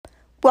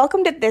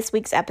Welcome to this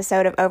week's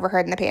episode of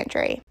Overheard in the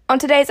Pantry. On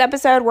today's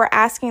episode, we're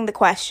asking the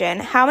question,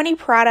 how many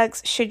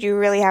products should you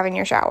really have in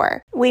your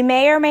shower? We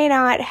may or may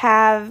not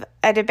have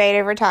a debate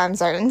over time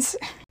zones.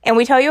 And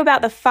we tell you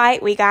about the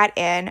fight we got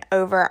in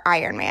over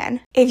Iron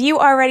Man. If you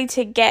are ready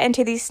to get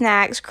into these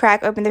snacks,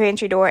 crack open the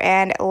pantry door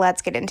and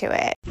let's get into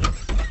it.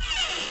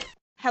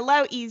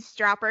 Hello,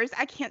 eavesdroppers.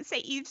 I can't say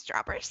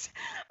eavesdroppers.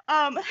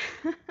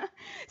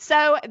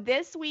 So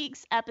this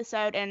week's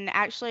episode and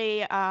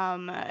actually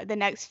the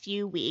next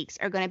few weeks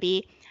are going to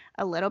be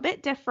a little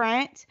bit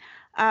different.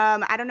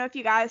 I don't know if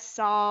you guys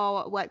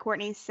saw what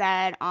Courtney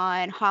said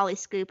on Holly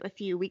Scoop a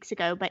few weeks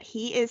ago, but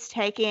he is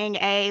taking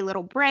a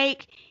little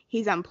break.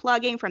 He's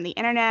unplugging from the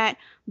internet,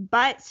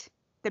 but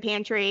the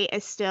pantry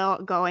is still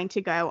going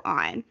to go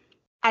on.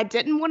 I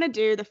didn't want to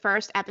do the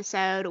first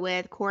episode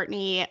with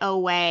Courtney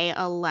away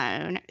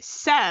alone,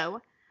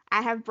 so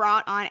I have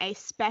brought on a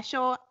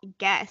special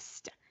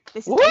guest.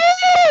 This is Woo!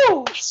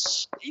 Yeah!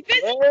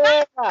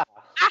 I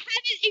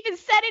haven't even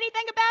said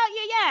anything about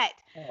you yet.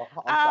 Oh,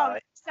 I'm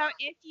sorry. So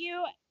if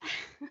you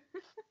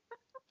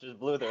Just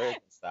blew the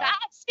rhythm. stop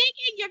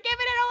speaking, you're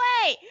giving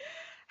it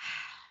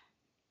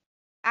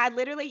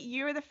away.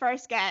 You're the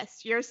first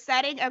guest. You're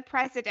setting a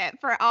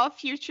precedent for all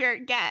future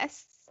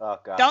guests. Oh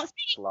God. Don't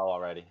speak. Slow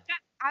already.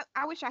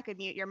 I wish I could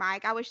mute your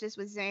mic. I wish this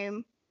was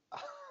Zoom.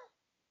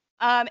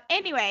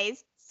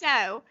 Anyways,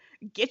 so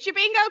get your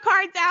bingo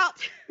cards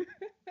out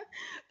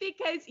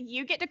because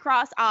you get to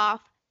cross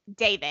off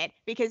David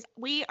because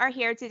we are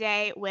here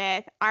today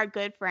with our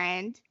good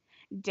friend,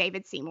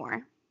 David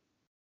Seymour.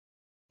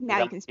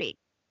 Now you can speak.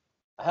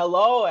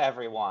 Hello,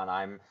 everyone.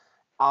 I'm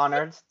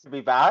honored to be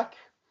back.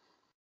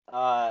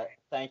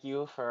 Thank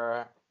you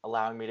for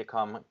allowing me to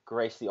come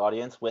grace the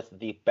audience with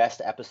the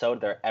best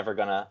episode they're ever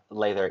gonna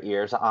lay their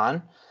ears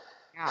on.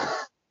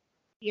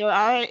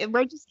 Yeah.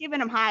 We're just giving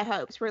them high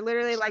hopes. We're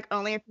literally like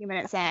only a few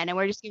minutes in, and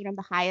we're just giving them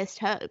the highest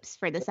hopes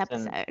for this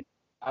episode.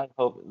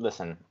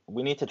 Listen,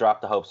 we need to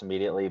drop the hopes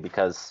immediately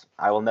because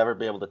I will never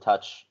be able to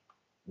touch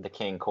the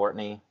king,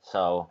 Courtney.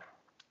 So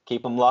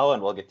keep them low,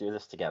 and we'll get through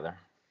this together.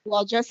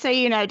 Well, just so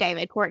you know,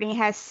 David, Courtney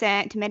has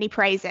sent many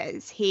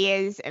praises. He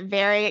is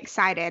very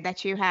excited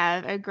that you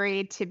have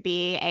agreed to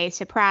be a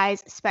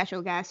surprise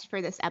special guest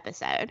for this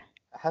episode.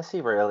 Has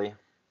he really?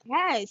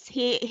 Yes,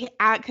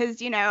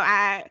 because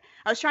I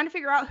was trying to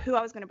figure out who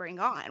I was going to bring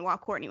on while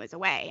Courtney was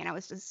away, and I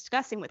was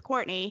discussing with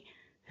Courtney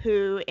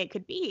who it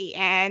could be,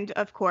 and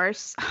of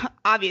course,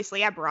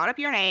 obviously, I brought up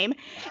your name,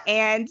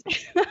 and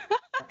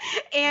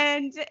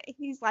and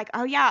he's like,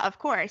 "Oh yeah, of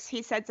course."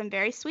 He said some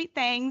very sweet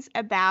things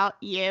about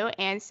you,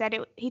 and said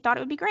he thought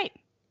it would be great.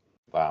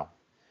 Wow,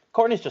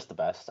 Courtney's just the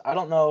best. I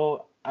don't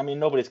know. I mean,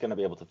 nobody's going to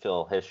be able to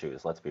fill his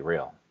shoes. Let's be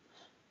real.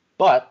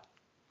 But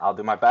I'll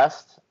do my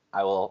best.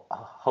 I will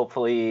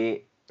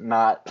hopefully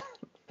not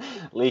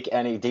leak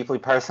any deeply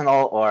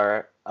personal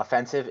or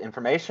offensive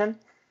information.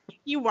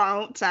 You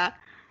won't.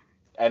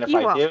 And if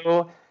I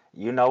do,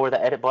 you know where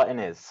the edit button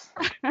is.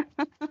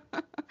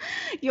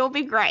 You'll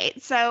be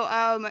great.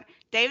 So,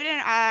 David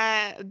and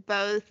I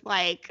both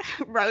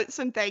wrote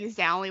some things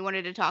down we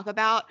wanted to talk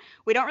about.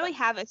 We don't really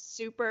have a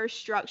super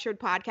structured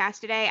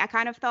podcast today. I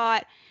kind of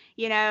thought,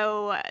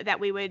 that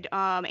we would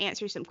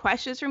answer some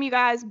questions from you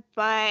guys,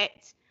 but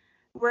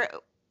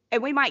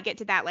we might get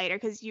to that later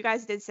because you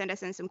guys did send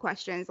us in some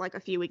questions like a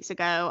few weeks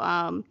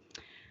ago.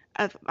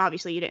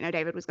 Obviously, you didn't know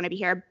David was going to be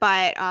here,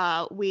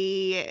 but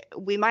we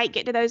might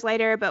get to those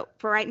later. But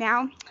for right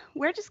now,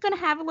 we're just going to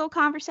have a little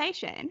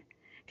conversation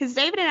because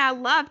David and I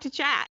love to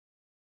chat.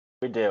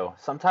 We do.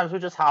 Sometimes we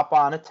just hop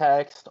on a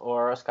text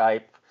or a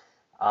Skype.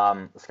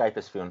 Skype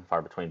is few and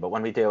far between, but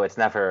when we do, it's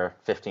never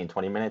 15,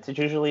 20 minutes. It's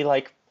usually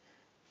like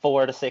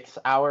 4 to 6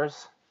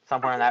 hours,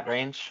 somewhere in that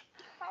range.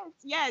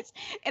 Yes.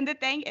 And the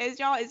thing is,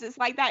 y'all, is it's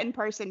like that in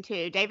person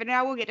too. David and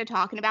I will get to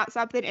talking about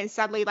something and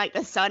suddenly like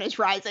the sun is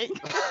rising.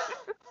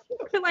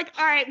 We're like,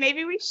 all right,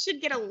 maybe we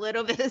should get a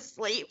little bit of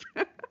sleep.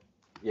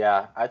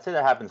 Yeah, I'd say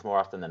that happens more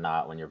often than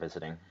not when you're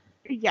visiting.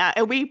 Yeah,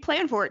 and we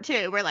plan for it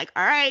too. We're like,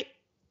 all right,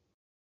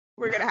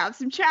 we're going to have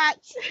some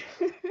chats.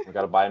 We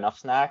got to buy enough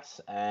snacks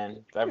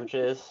and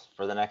beverages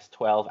for the next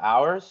 12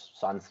 hours.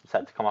 Sun's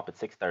set to come up at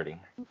 6:30.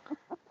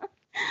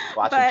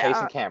 Watching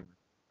Chasing Cameron.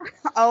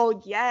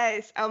 Oh,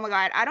 yes. Oh, my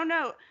God. I don't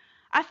know.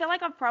 I feel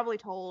like I've probably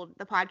told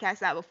the podcast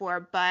that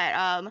before,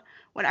 but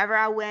whenever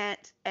I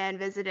went and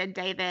visited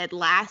David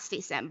last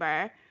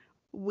December,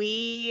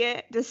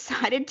 we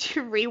decided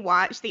to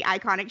rewatch the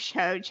iconic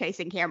show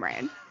Chasing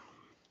Cameron.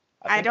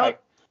 I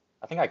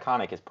think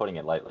iconic is putting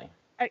it lightly.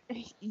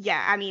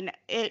 Yeah, I mean,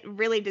 it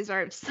really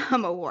deserves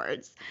some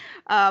awards.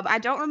 I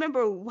don't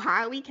remember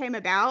why we came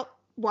about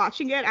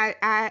watching it.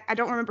 I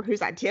don't remember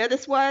whose idea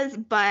this was,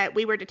 but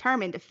we were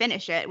determined to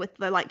finish it with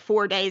the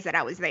 4 days that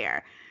I was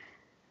there.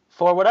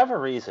 For whatever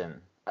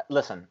reason,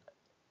 listen,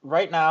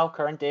 right now,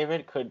 current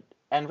David could,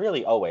 and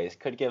really always,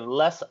 could give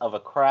less of a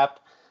crap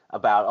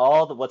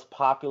about what's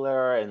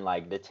popular in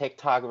the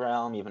TikTok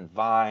realm, even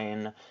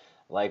Vine,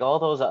 all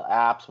those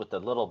apps with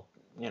the little,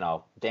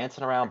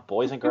 dancing around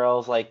boys and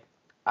girls.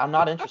 I'm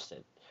not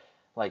interested.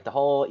 Like the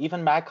whole,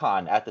 even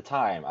MagCon at the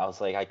time, I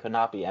was like, I could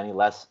not be any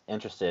less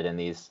interested in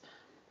these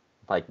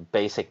like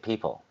basic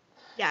people.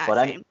 Yeah, But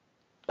any,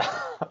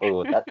 same.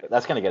 ooh,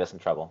 that's gonna get us in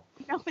trouble.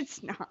 No,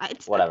 it's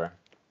not. Whatever.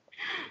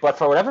 But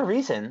for whatever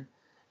reason,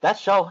 that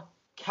show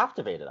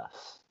captivated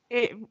us.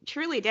 It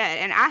truly did.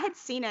 And I had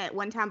seen it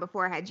one time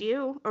before. Had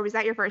you? Or was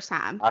that your first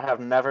time? I have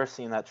never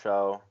seen that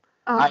show.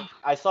 Oh.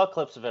 I saw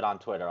clips of it on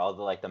Twitter, all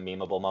the like the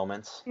memeable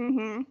moments,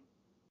 Mm-hmm.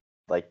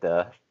 like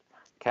the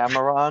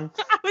Cameron.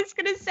 I was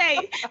gonna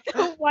say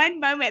the one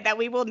moment that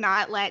we will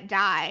not let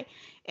die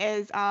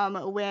is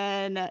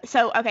when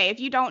okay, if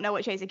you don't know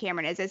what Chasing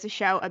Cameron is, it's a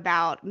show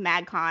about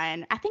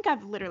MagCon. I think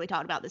I've literally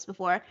talked about this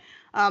before.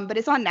 But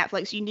it's on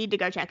Netflix. You need to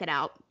go check it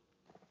out.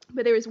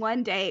 But there was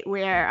one date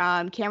where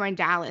Cameron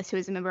Dallas, who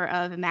is a member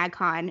of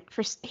MagCon,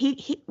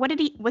 he what did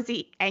he was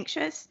he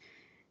anxious?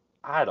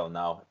 I don't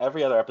know.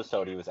 Every other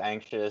episode, he was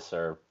anxious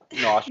or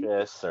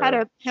nauseous Had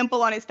or a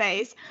pimple on his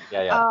face.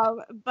 yeah.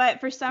 But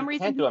for some He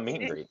reason can't do a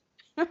meet and greet.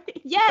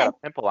 He's yes, got a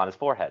pimple on his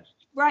forehead.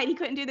 right. He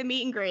couldn't do the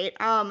meet and greet.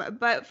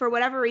 But for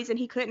whatever reason,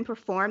 he couldn't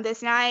perform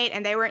this night,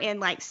 and they were in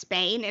like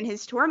Spain, and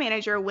his tour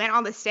manager went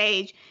on the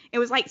stage and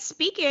was like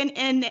speaking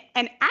in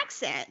an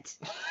accent.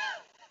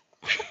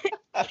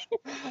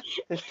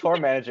 His tour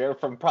manager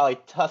from probably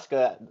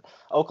Tuska,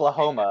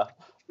 Oklahoma,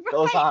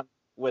 goes Right. on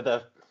with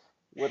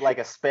like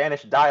a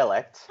Spanish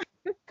dialect.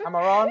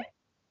 Cameron,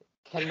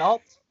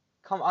 cannot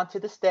come onto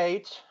the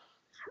stage.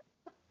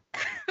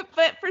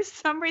 But for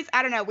some reason,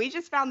 I don't know. We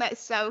just found that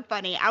so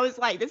funny. I was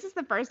like, this is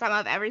the first time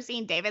I've ever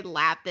seen David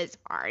laugh this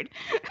hard.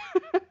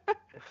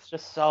 It's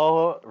just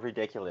so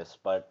ridiculous,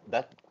 but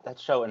that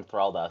show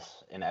enthralled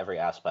us in every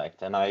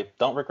aspect, and I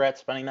don't regret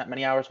spending that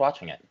many hours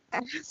watching it.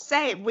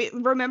 Say, we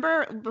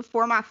remember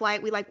before my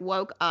flight, we like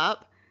woke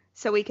up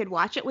so we could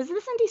watch it. Was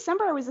this in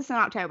December or was this in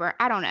October?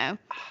 I don't know.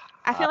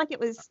 I feel Uh, like it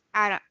was.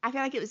 I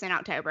feel like it was in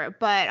October.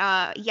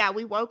 But yeah,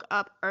 we woke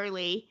up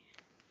early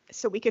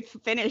so we could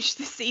finish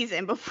the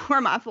season before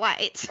my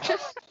flight.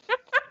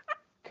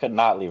 could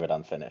not leave it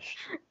unfinished.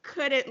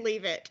 Couldn't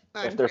leave it.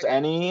 If there's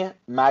any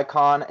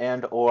MagCon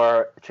and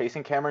or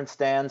Chasing Cameron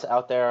stands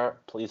out there,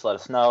 please let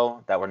us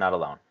know that we're not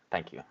alone.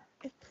 Thank you.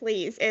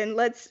 Please, and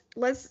let's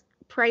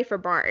pray for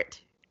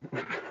Bart.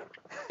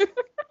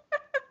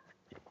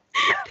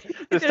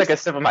 Just took a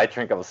sip of my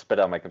drink. I will spit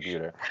out my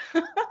computer.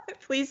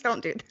 Please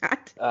don't do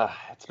that.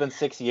 It's been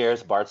 6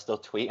 years. Bart's still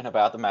tweeting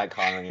about the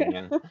MagCon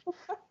reunion.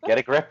 Get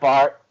a grip,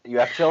 Bart. You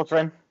have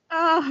children.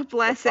 Oh,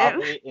 bless You're him.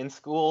 probably in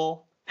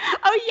school.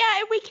 Oh yeah,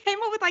 and we came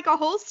up with like a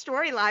whole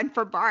storyline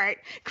for Bart.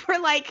 We're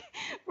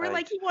Right.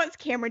 like he wants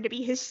Cameron to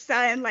be his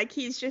son. Like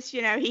he's just,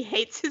 he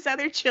hates his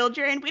other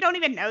children. We don't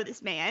even know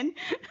this man.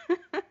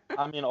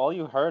 I mean, all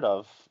you heard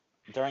of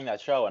during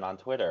that show and on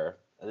Twitter,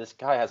 this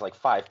guy has like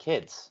 5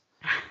 kids,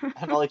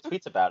 and all he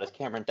tweets about is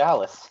Cameron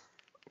Dallas.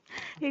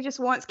 He just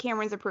wants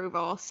Cameron's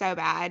approval so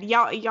bad.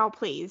 Y'all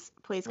please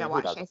I go mean, who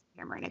watch doesn't? Chasing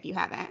Cameron if you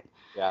haven't.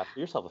 Yeah,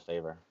 do yourself a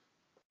favor.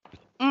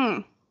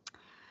 Mm.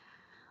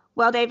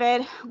 Well,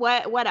 David,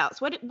 what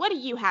else? What do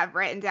you have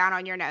written down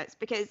on your notes?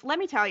 Because let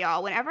me tell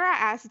y'all, whenever I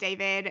asked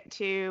David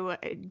to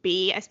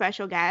be a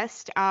special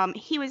guest,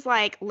 he was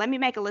like, "Let me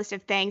make a list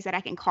of things that I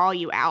can call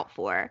you out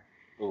for."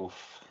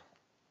 Oof.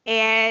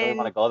 Really want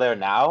to And go there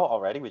now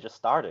already? We just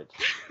started.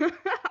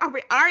 are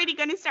we already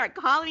going to start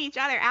calling each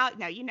other out?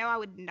 No, I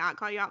would not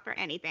call you out for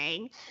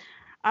anything.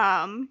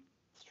 Um,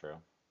 It's true.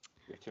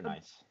 You're too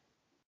nice.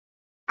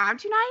 I'm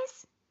too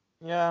nice?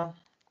 Yeah.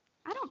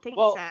 I don't think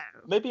Well, so.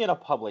 maybe in a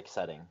public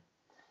setting.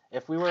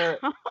 If we're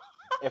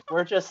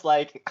just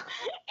like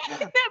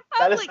That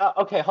that is public. not,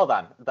 okay, hold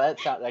on. That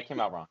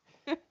came out wrong.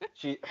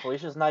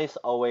 Felicia's nice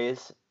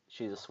always.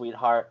 She's a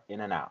sweetheart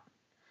in and out.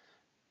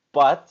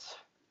 But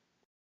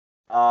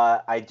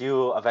I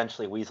do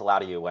eventually weasel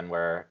out of you when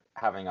we're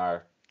having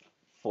our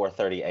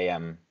 4:30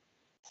 a.m.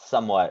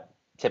 somewhat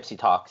tipsy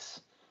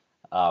talks.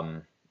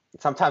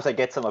 Sometimes I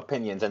get some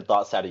opinions and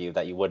thoughts out of you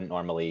that you wouldn't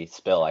normally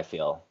spill, I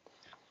feel.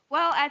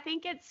 Well, I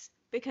think it's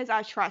because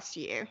I trust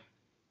you.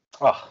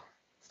 Oh,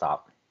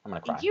 stop. I'm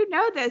gonna cry. You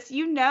know this.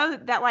 You know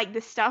that like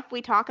the stuff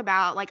we talk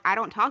about, like I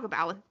don't talk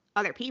about with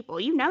other people.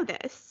 You know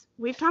this.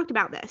 We've talked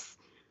about this.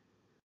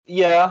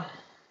 Yeah,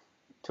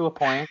 to a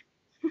point.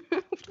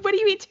 What do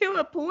you mean to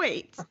a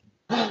point?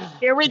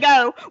 Here we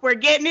go. We're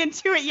getting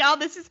into it, y'all.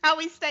 This is how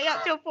we stay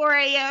up till 4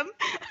 a.m.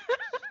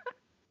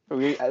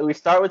 We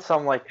start with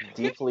some like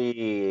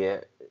deeply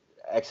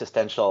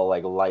existential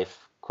like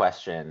life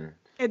question.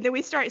 And then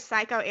we start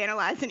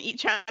psychoanalyzing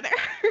each other.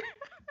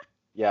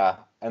 Yeah,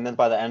 and then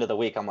by the end of the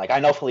week, I'm like, I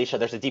know, Felicia,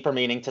 there's a deeper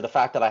meaning to the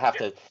fact that I have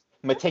to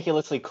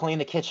meticulously clean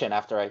the kitchen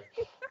after I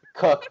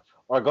cook,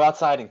 or go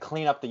outside and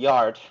clean up the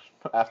yard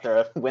after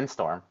a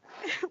windstorm.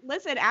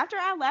 Listen, after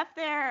I left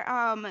there,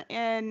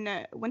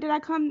 when did I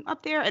come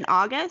up there? In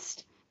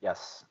August.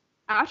 Yes.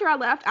 After I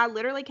left, I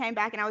literally came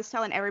back and I was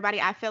telling everybody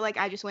I feel like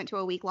I just went to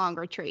a week-long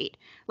retreat,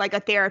 like a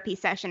therapy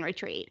session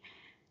retreat.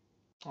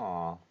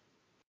 Aw.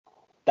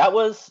 That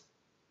was,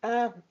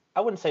 I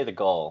wouldn't say the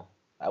goal.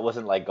 I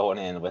wasn't like going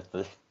in with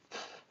the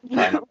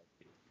trying to,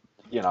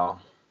 you know,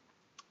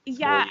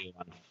 Yeah, smooth you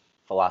on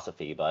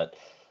philosophy, but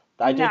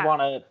I did No.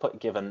 want to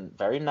give a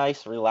very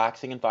nice,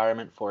 relaxing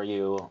environment for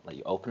you. Let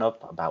you open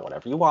up about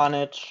whatever you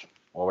wanted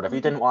or whatever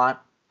you Mhm. didn't want.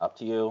 Up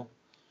to you.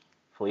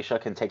 Felicia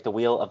can take the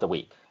wheel of the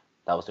week.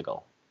 That was the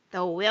goal.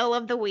 The wheel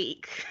of the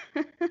week.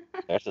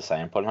 There's the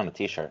saying. Put it on a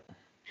t-shirt.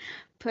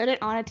 Put it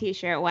on a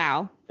t-shirt.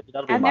 Wow. Maybe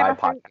that'll be I've my never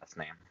heard. podcast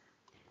name.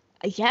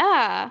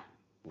 Yeah.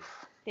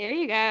 Oof. There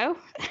you go.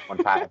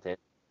 One patented.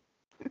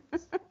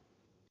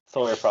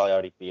 Sawyer probably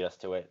already beat us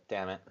to it.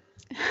 Damn it.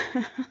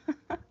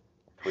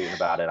 Tweeting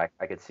about it.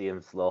 I could see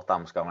his little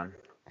thumbs going.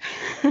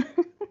 Oh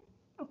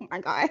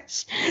my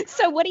gosh.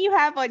 So what do you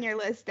have on your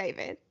list,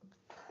 David?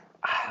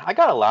 I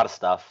got a lot of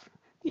stuff.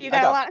 You I got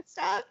a got lot of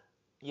stuff?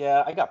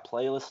 Yeah, I got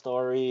playlist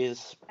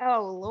stories.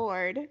 Oh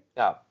Lord.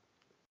 Got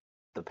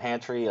the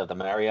pantry of the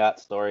Marriott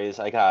stories.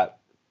 I got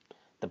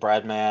the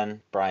bread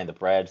man, Brian the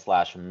bread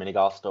 / mini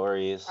golf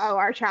stories. Oh,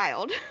 our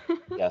child.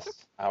 Yes,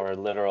 our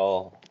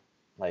literal,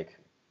 like,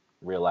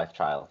 real life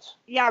child.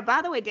 Yeah,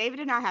 by the way, David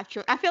and I have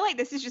children. I feel like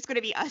this is just going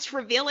to be us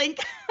revealing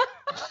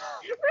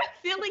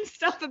revealing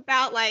stuff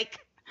about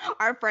like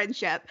our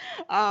friendship.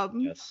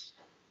 Yes.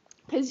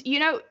 Because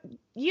you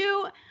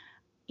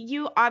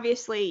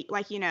obviously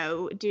like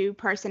do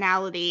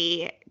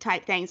personality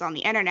type things on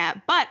the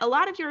internet, but a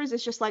lot of yours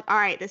is just like, all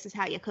right, this is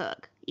how you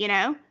cook,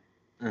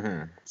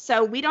 Mm-hmm.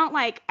 So we don't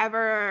like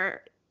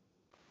ever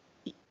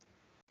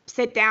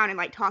sit down and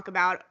like talk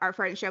about our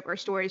friendship or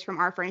stories from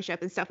our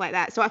friendship and stuff like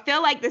that. So I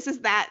feel like this is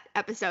that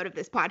episode of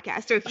this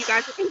podcast. So if you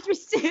guys are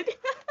interested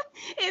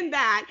in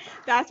that,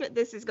 that's what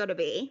this is going to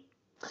be.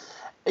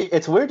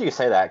 It's weird you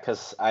say that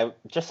because I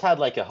just had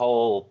like a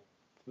whole,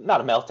 not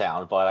a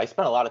meltdown, but I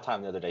spent a lot of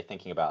time the other day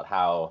thinking about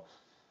how,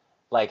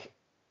 like,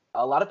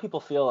 a lot of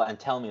people feel and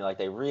tell me like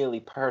they really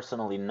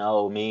personally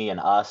know me and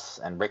us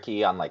and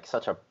Ricky on like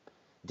such a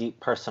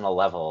deep personal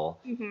level.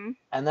 Mm-hmm.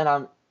 And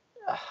then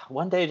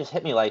one day it just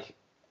hit me like,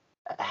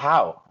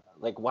 how?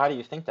 Like, why do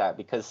you think that?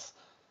 Because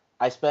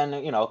I spend,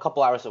 a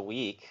couple hours a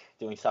week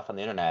doing stuff on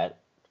the internet,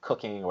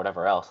 cooking or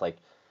whatever else. Like,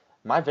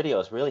 my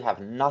videos really have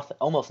nothing,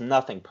 almost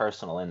nothing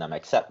personal in them,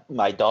 except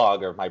my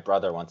dog or my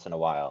brother once in a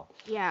while.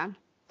 Yeah.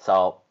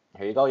 So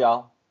here you go,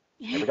 y'all.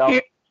 Here we go.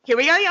 Here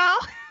we go, y'all.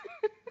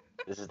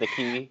 This is the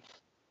key.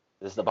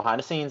 This is the behind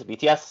the scenes,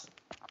 BTS.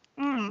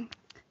 Mm.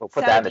 We'll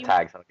put that in the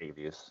tags. I'll get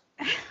views.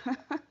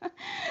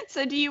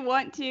 So do you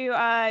want to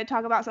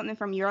talk about something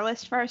from your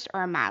list first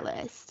or my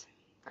list?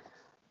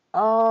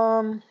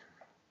 I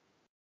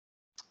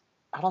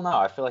don't know.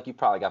 I feel like you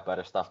probably got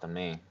better stuff than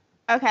me.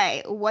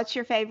 Okay, what's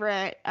your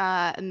favorite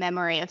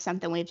memory of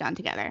something we've done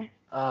together?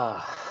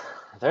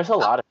 There's a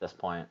lot at this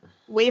point.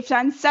 We've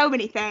done so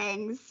many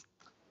things.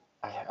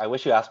 I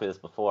wish you asked me this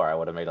before. I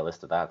would have made a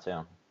list of that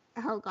too.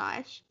 Oh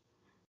gosh.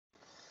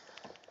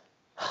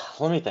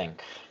 Let me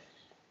think.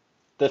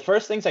 The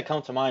first things that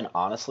come to mind,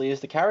 honestly, is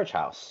the carriage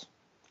house.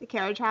 The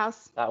carriage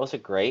house. That was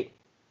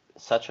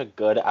such a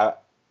good.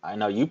 I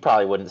know you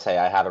probably wouldn't say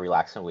I had a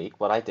relaxing week,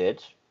 but I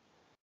did,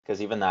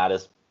 because even that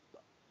is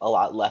a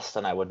lot less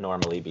than I would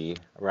normally be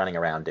running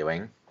around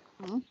doing.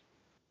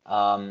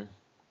 Mm-hmm.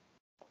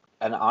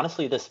 And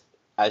honestly,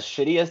 as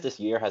shitty as this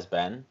year has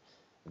been,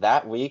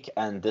 that week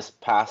and this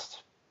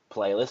past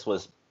playlist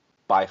was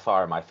by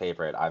far my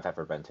favorite I've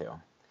ever been to.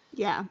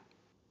 Yeah.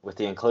 With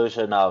the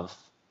inclusion of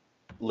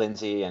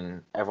Lindsay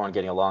and everyone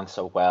getting along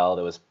so well,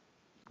 there was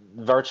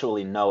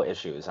virtually no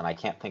issues, and I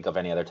can't think of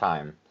any other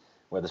time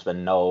where there's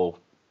been no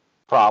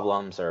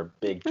problems or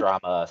big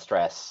drama,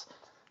 stress.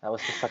 That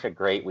was just such a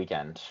great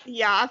weekend.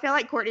 Yeah, I feel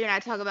like Courtney and I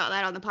talk about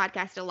that on the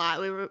podcast a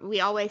lot. We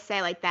always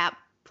say like that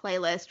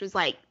playlist was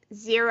like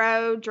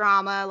zero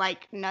drama,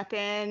 like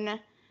nothing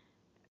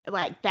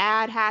like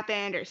bad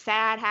happened or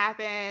sad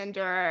happened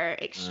or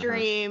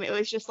extreme. It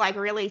was just like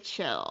really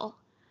chill.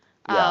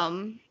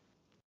 Yeah.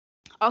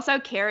 Also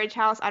Carriage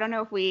House. I don't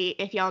know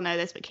if y'all know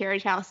this, but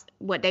Carriage House,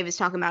 what David's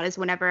talking about is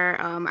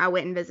whenever I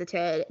went and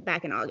visited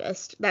back in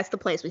August. That's the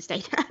place we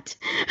stayed at.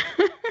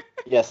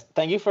 Yes,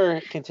 thank you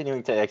for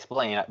continuing to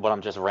explain what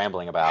I'm just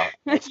rambling about.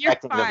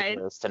 Expecting the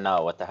viewers to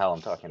know what the hell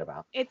I'm talking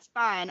about. It's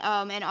fine.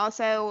 And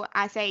also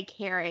I say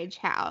Carriage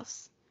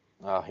House.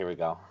 Oh, here we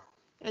go.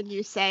 And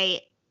you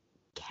say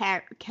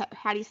how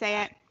do you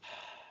say it?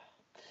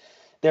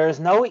 There is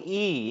no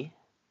E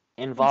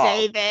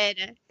involved.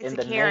 David, it's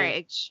a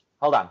carriage. Name.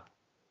 Hold on.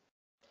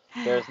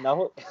 There's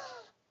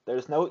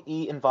no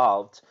E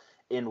involved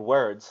in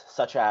words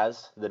such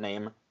as the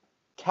name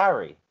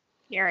Carrie.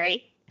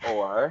 Carrie.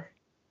 Or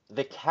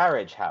the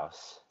carriage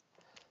house.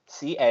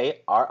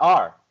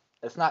 CARR.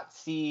 It's not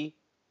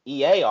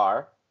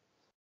CEAR.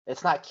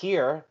 It's not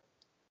Kier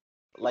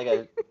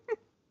like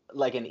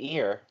an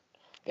ear.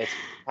 It's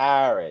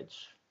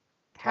carriage.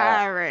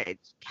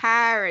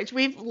 Carriage.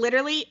 We've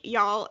literally,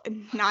 y'all,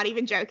 not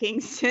even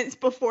joking, since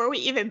before we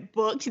even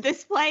booked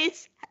this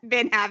place,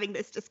 been having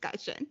this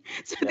discussion.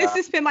 So This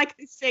has been like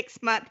a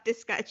 6-month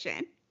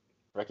discussion.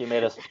 Ricky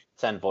made us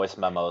send voice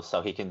memos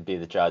so he can be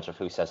the judge of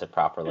who says it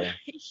properly.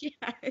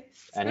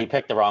 Yes. And he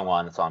picked the wrong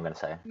one, that's all I'm going to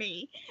say.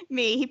 Me.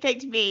 He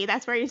picked me.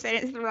 That's where you're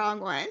saying it's the wrong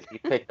one. He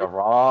picked the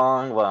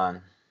wrong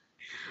one.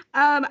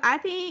 I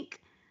think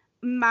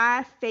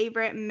My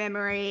favorite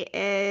memory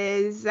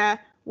is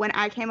when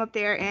I came up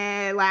there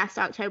in last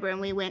October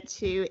and we went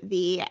to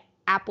the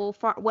apple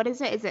farm. What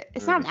is it?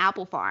 It's not Mm. an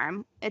apple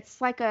farm.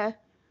 It's like a,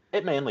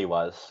 It mainly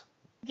was.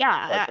 Like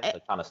yeah, there's a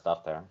ton of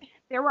stuff there.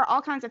 there were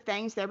all kinds of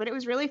things there, but it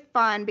was really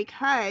fun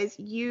because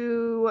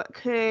you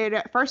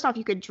could, first off,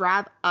 you could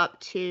drive up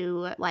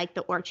to like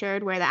the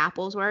orchard where the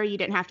apples were. You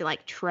didn't have to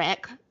like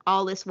trek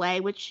all this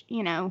way, which,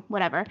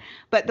 whatever.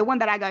 But the one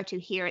that I go to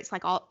here, it's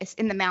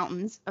in the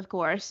mountains, of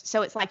course.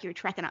 So it's like you're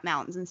trekking up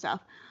mountains and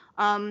stuff.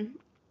 Um,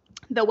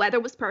 the weather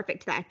was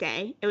perfect that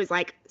day. It was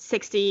like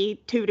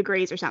 62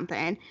 degrees or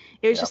something.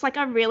 It was Yep. just like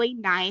a really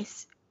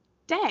nice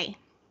day.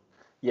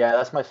 Yeah,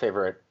 that's my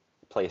favorite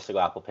place to go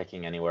apple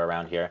picking anywhere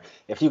around here.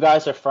 If you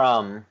guys are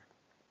from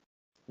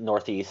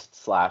Northeast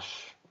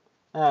slash,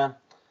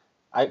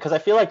 because I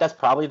feel like that's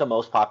probably the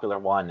most popular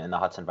one in the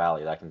Hudson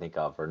Valley that I can think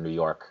of, or New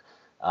York.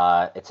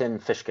 It's in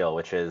Fishkill,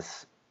 which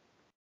is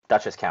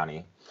Dutchess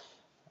County,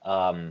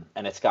 and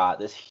it's got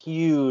this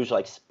huge,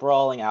 like,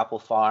 sprawling apple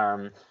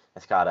farm.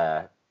 It's got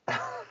a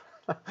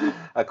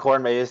a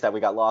corn maze that we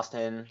got lost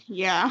in.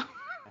 Yeah.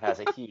 It has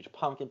a huge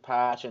pumpkin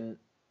patch, and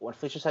when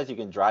Felicia says you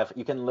can drive,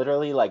 you can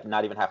literally like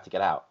not even have to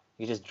get out.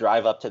 You just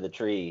drive up to the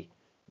tree,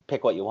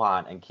 pick what you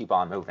want, and keep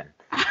on moving.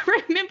 I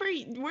remember,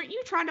 weren't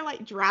you trying to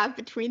like drive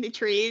between the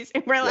trees?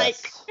 And we're like,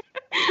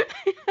 Yes.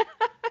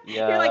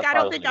 you're Yeah, like, that I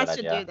don't probably think wasn't I a good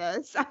should idea. do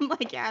this. I'm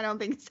like, yeah, I don't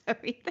think so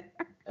either.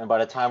 And by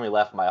the time we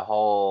left, my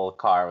whole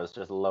car was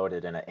just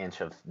loaded in an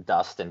inch of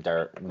dust and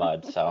dirt, and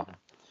mud. So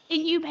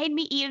And you made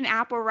me eat an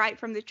apple right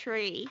from the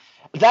tree.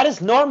 that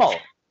is normal.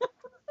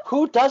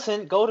 Who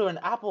doesn't go to an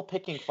apple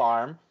picking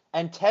farm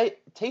and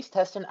taste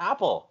test an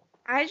apple?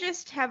 I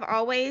just have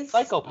always,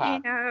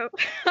 Psychopath.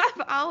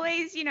 I've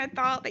always,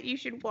 thought that you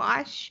should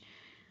wash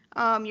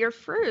your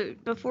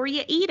fruit before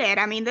you eat it.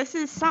 I mean, this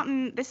is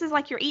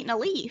like you're eating a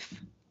leaf.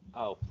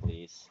 Oh,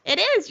 please. It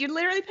is. You're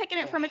literally picking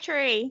it from a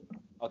tree.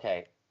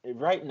 Okay,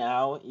 right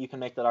now you can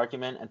make that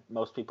argument, and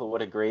most people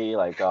would agree,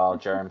 like, oh,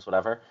 germs,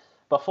 whatever.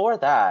 Before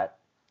that,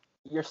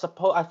 I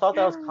thought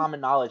that was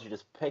common knowledge. You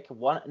just pick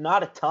one,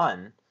 not a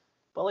ton,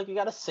 but like you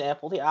gotta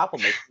sample the apple,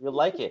 make sure you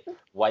like it,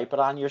 wipe it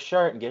on your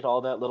shirt, and get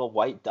all that little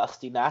white,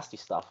 dusty, nasty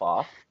stuff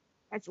off.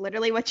 That's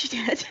literally what you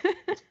did.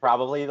 It's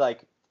probably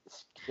like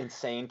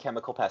insane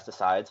chemical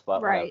pesticides,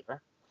 but Right.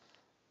 whatever.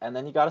 And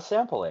then you gotta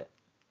sample it.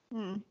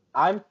 Hmm.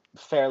 I'm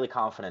fairly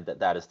confident that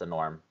that is the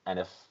norm, and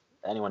if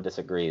anyone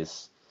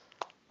disagrees,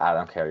 I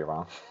don't care. You're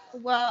wrong.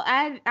 Well,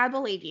 I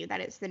believe you that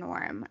it's the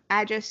norm.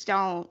 I just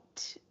don't.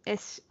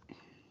 It's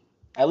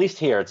At least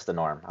here, it's the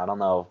norm. I don't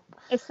know.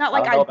 it's not I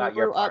like don't I know about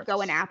your grew up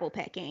going parts. apple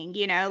picking,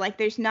 like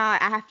there's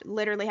not. I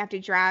literally have to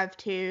drive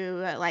to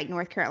like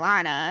North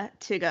Carolina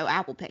to go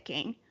apple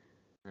picking.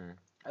 Hmm.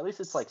 At least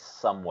it's like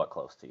somewhat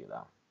close to you,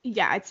 though.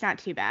 Yeah, it's not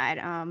too bad.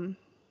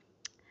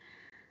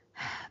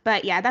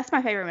 But yeah, that's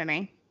my favorite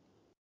memory.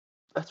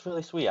 That's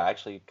really sweet. I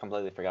actually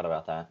completely forgot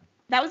about that.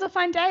 That was a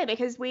fun day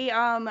because we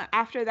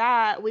after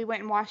that we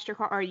went and washed your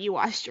car, or you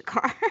washed your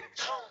car.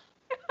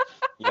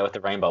 Yeah, with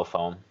the rainbow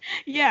foam.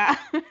 Yeah,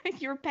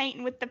 you were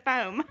painting with the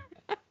foam.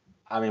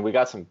 I mean, we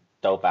got some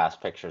dope ass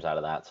pictures out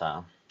of that,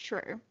 so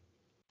True.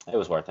 it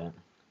was worth it.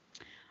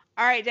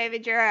 All right,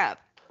 David, you're up.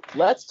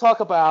 Let's talk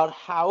about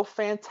how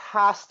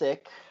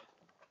fantastic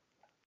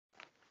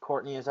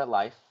Courtney is at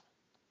life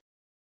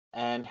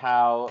and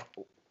how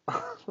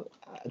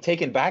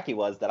taken back he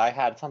was that I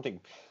had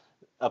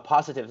a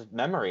positive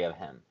memory of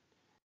him.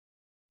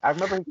 I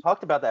remember he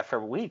talked about that for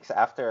weeks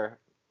after,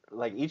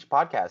 like, each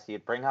podcast.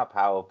 He'd bring up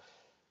how,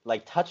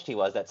 like, touched he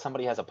was that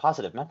somebody has a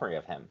positive memory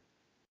of him.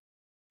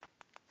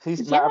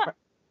 Yeah. I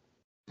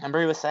remember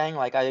he was saying,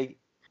 like,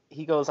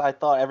 he goes, I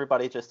thought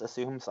everybody just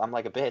assumes I'm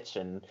like a bitch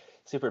and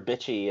super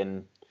bitchy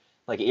and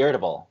like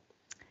irritable.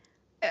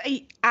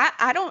 I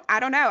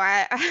don't know.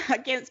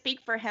 I can't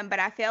speak for him, but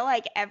I feel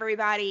like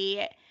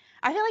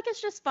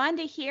it's just fun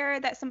to hear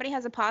that somebody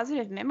has a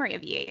positive memory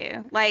of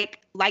you. Like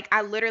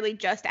I literally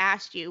just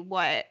asked you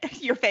what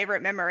your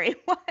favorite memory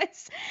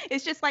was.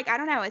 It's just like, I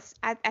don't know.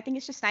 I think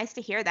it's just nice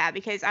to hear that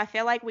because I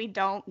feel like we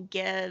don't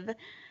give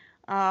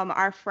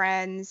our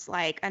friends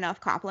like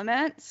enough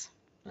compliments.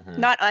 Hmm.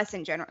 Not us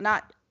in general,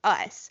 not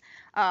us.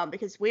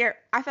 Because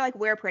I feel like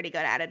we're pretty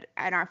good at it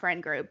in our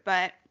friend group,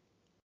 but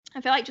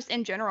I feel like just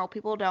in general,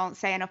 people don't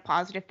say enough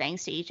positive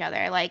things to each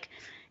other. Like,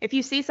 if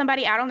you see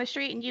somebody out on the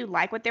street and you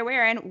like what they're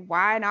wearing,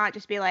 why not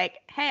just be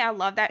like, "Hey, I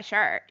love that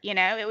shirt."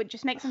 It would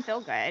just make them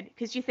feel good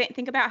because you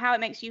think about how it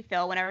makes you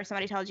feel whenever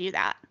somebody tells you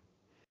that.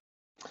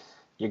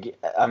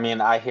 I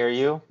mean, I hear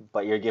you,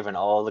 but you're giving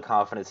all the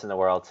confidence in the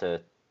world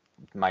to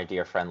my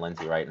dear friend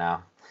Lindsay right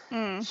now.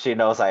 Mm. She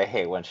knows I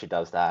hate when she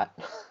does that.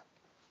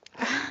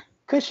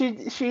 Cause she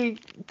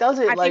does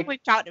it I think like,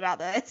 we've talked about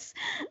this.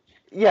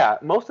 yeah,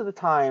 most of the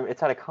time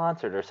it's at a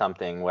concert or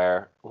something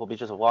where we'll be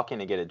just walking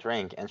to get a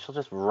drink and she'll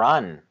just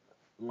run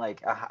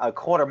like a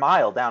quarter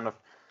mile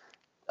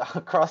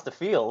across the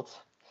field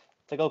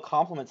to go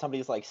compliment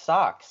somebody's like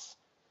socks.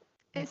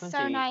 Like, It's so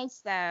Lindsay, nice,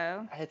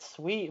 though. it's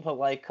sweet, but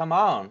like, come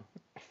on.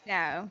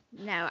 No,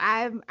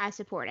 I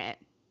support it.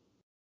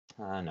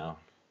 I know.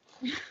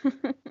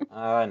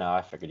 I know,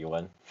 I figured you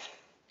would.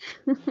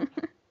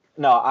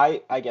 No,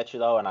 I get you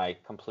though, and I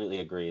completely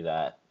agree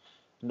that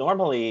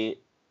normally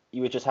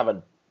you would just have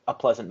a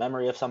pleasant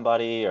memory of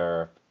somebody,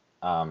 or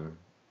um,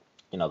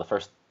 the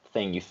first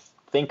thing you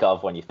think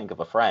of when you think of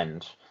a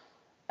friend,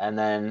 and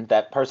then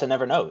that person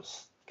never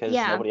knows because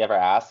Yeah. nobody ever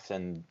asks,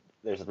 and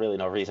there's really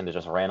no reason to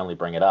just randomly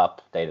bring it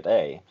up day to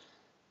day.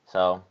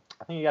 So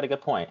I think you got a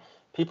good point.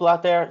 People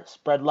out there,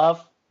 spread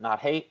love, not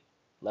hate.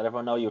 Let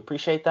everyone know you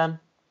appreciate them.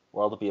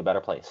 World will be a better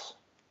place.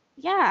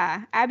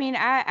 Yeah. I mean,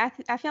 I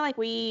feel like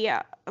we,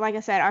 like I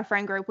said, our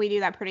friend group, we do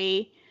that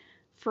pretty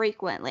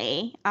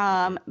frequently.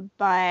 Hmm.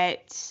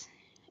 But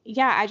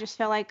yeah, I just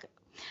feel like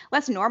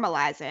let's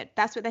normalize it.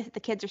 That's what the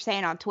kids are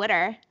saying on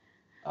Twitter.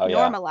 Oh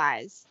yeah,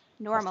 Normalize,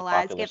 that's the normalize,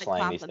 popular give it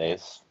slang these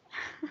days.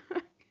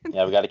 compliments.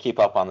 Yeah, we got to keep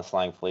up on the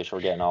slang, Felicia.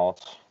 We're getting old.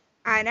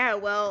 I know.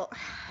 Well,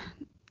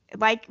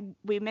 like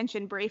we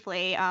mentioned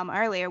briefly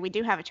earlier, we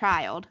do have a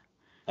child.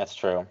 That's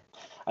true.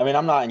 I mean,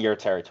 I'm not in your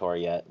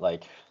territory yet,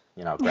 like,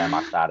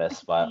 grandma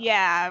status, but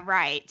Yeah,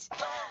 right.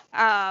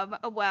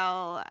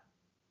 Well,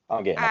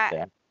 I'm getting up I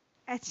there.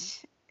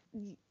 it's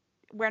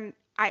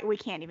we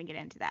can't even get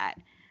into that.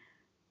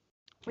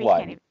 We What?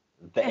 can't even.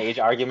 The age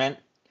argument?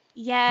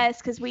 Yes,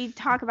 because we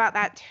talk about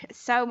that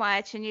so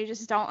much, and you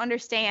just don't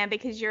understand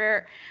because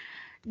you're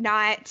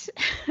not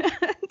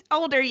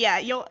older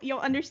yet. You'll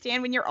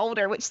understand when you're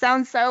older, which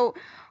sounds so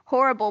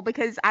horrible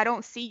because I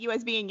don't see you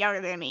as being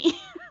younger than me.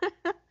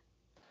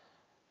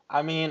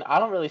 I mean, I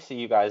don't really see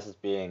you guys as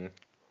being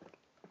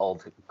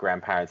old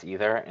grandparents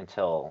either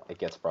until it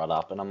gets brought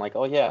up, and I'm like,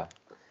 oh yeah,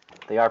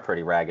 they are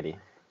pretty raggedy.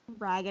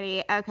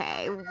 Raggedy.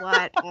 Okay,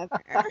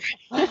 whatever.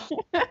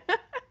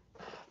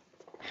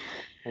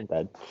 I'm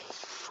dead.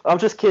 I'm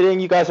just kidding.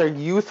 You guys are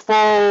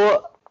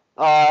youthful,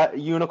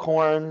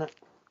 unicorn.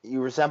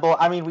 You resemble.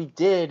 I mean, we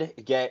did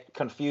get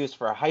confused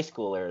for high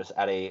schoolers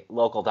at a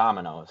local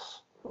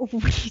Domino's.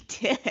 We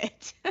did.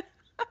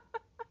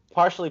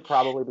 Partially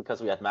probably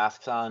because we had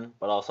masks on,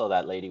 but also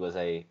that lady was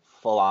a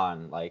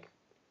full-on like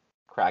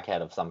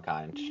crackhead of some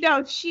kind.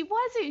 No, she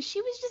wasn't.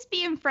 She was just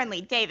being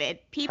friendly. David,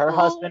 Her people.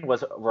 husband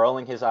was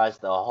rolling his eyes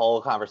the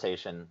whole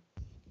conversation.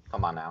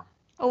 Come on now.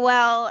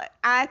 Well,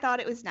 I thought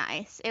it was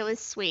nice. It was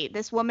sweet.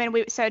 This woman,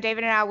 so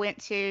David and I went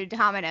to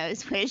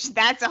Domino's, which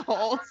that's a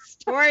whole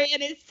story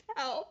in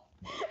itself.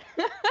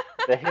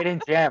 The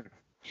hidden gem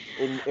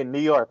in New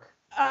York.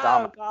 Oh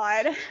Domino's.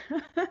 God.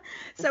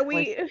 This So place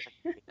we is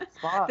a great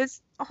spot.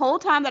 this whole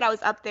time that I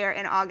was up there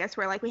in August,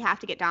 we're like, we have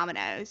to get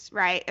Domino's,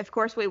 right? Of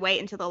course, we wait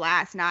until the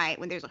last night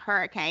when there's a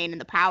hurricane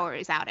and the power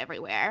is out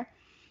everywhere.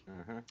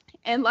 Hmm.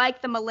 And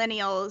like the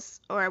millennials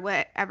or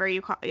whatever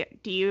you call,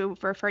 do you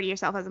refer to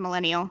yourself as a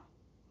millennial?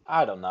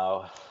 I don't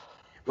know.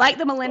 Like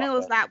the Go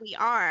millennials ahead. that we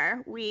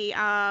are, we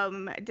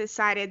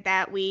decided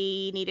that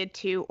we needed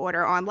to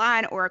order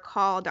online or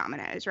call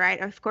Domino's, right?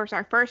 Of course,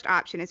 our first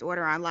option is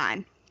order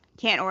online.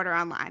 Can't order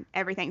online.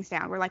 Everything's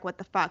down. We're like, what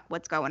the fuck?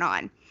 What's going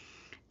on?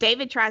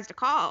 David tries to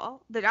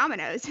call the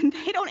Domino's and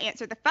they don't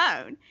answer the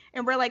phone.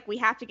 And we're like, we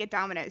have to get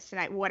Domino's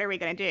tonight. What are we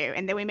going to do?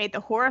 And then we made the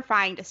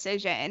horrifying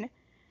decision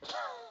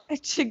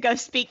to go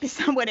speak to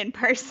someone in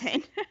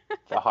person.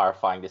 It's a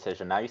horrifying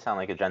decision. Now you sound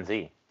like a Gen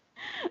Z.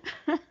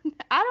 I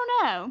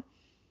don't know.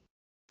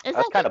 It's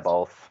That's like kind of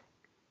both.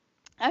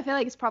 I feel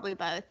like it's probably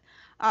both.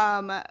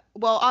 Well,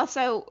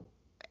 also,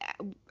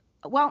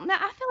 well, no,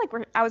 I feel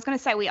like I was gonna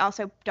say we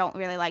also don't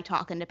really like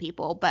talking to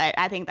people, but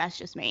I think that's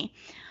just me.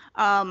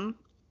 Um,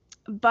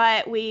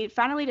 but we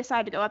finally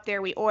decided to go up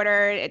there. We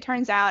ordered. It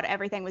turns out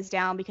everything was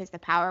down because the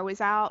power was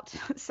out.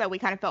 So we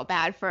kind of felt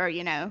bad for,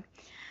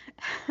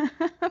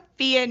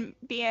 being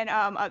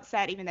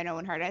upset even though no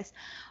one heard us.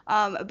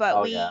 But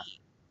Oh we yeah.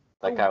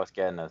 That guy was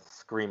getting a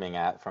screaming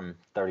at from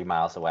 30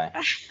 miles away.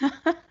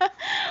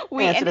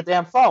 we Answer the ended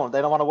damn phone.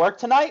 They don't want to work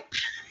tonight?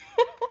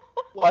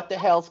 What the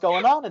hell's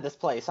going on in this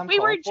place? I'm we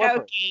were calling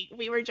corporate. joking.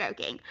 We were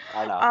joking.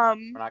 I know.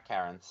 Um, We're not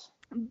Karens.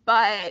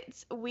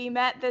 but we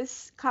met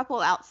this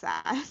couple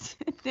outside.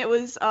 It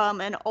was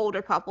an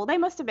older couple. They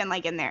must have been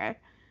like in their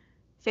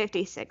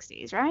 50s,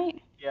 60s,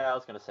 right? Yeah, I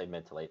was gonna say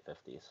mid to late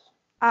 50s.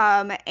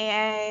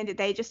 And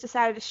they just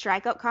decided to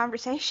strike up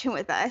conversation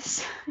with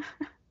us.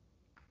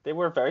 They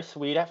were very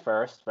sweet at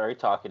first, very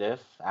talkative,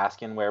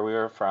 asking where we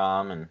were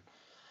from, and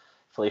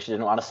Felicia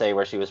didn't want to say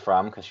where she was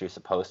from because she was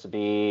supposed to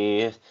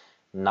be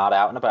not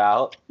out and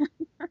about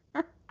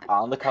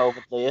on the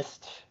COVID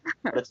list.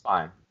 But it's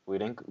fine. We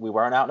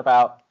weren't out and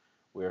about.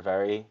 We were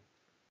very,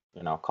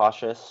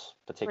 cautious,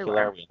 We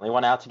particular. were. We only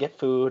went out to get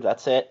food.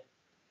 That's it.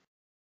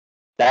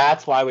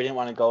 That's why we didn't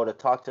want to go to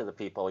talk to the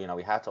people.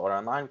 We had to order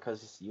online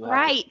because you have to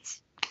Right.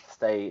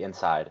 stay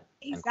inside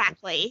and quarantine.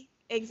 Exactly.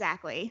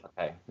 Exactly.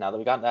 Okay, now that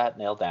we got that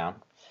nailed down.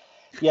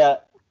 Yeah,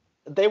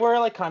 they were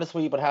like kind of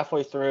sweet, but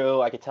halfway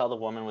through, I could tell the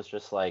woman was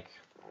just like,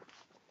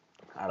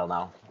 I don't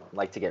know,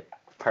 like to get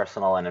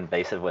personal and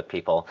invasive with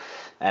people.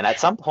 And at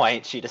some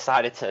point, she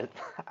decided to,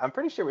 I'm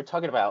pretty sure we're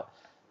talking about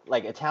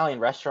like Italian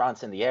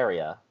restaurants in the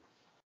area.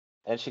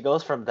 And she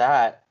goes from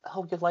that,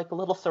 oh, you like a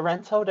little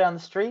Sorrento down the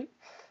street,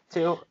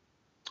 to,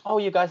 oh,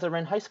 you guys are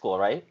in high school,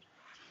 right?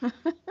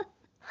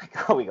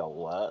 We go,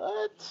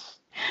 what?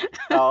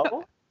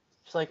 No.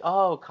 She's like,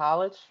 oh,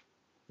 college?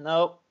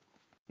 Nope,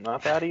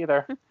 not that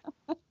either.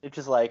 It's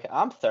just like,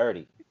 I'm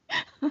 30.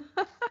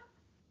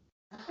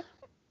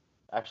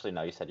 Actually,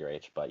 no, you said your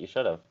age, but you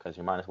should have, because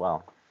you might as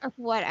well.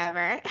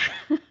 Whatever.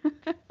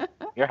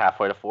 You're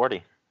halfway to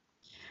 40.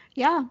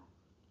 Yeah.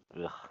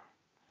 Ugh,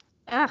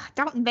 Ugh,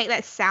 don't make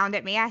that sound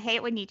at me. I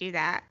hate when you do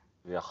that.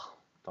 ugh,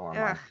 don't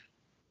Ugh.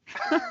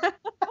 remind.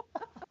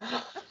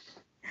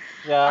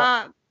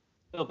 Yeah, Um,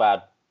 feel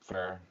bad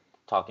for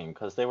talking,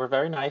 because they were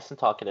very nice and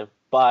talkative,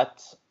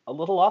 but a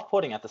little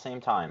off-putting at the same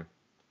time.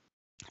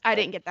 I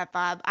didn't get that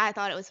vibe. I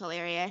thought it was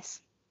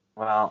hilarious.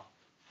 Well,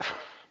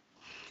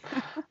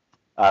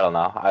 I don't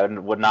know. I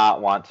would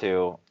not want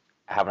to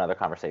have another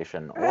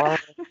conversation or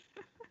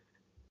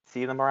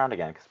see them around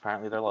again, because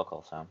apparently they're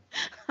local, so.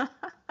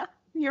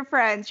 Your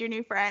friends, your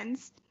new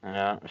friends.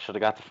 Yeah, should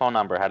have got the phone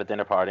number, had a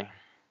dinner party.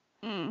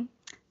 Mm.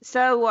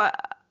 So,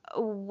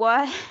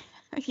 what?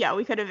 Yeah,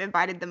 we could have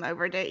invited them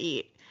over to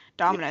eat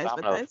Domino's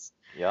with Domino's. us.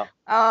 Yep.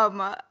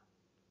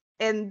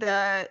 In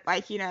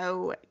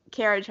the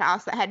carriage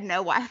house that had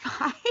no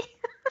Wi-Fi.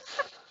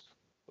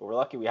 We're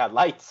lucky we had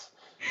lights.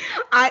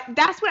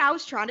 That's what I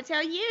was trying to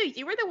tell you.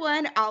 You were the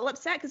one all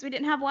upset because we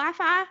didn't have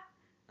Wi-Fi.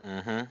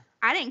 Mm-hmm.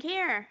 I didn't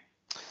care.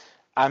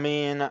 I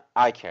mean,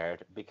 I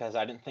cared because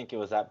I didn't think it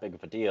was that big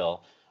of a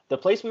deal. The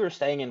place we were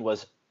staying in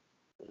was,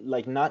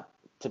 like, not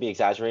to be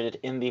exaggerated,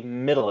 in the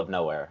middle of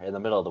nowhere, in the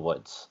middle of the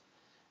woods.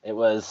 It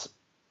was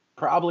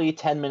probably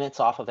 10 minutes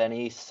off of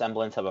any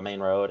semblance of a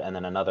main road, and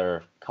then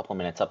another couple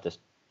minutes up this,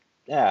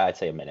 I'd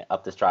say a minute,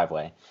 up this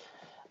driveway.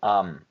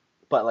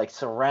 But, like,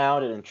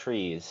 surrounded in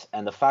trees.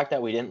 And the fact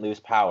that we didn't lose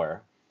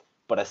power,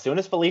 but as soon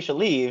as Felicia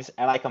leaves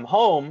and I come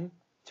home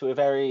to a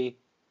very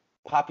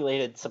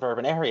populated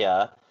suburban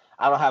area,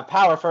 I don't have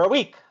power for a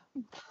week.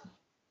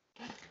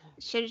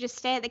 Should have just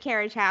stayed at the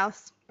carriage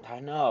house. I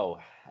know,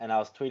 and I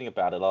was tweeting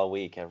about it all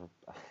week.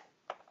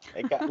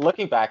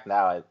 Looking back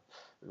now, it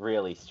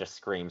really just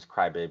screams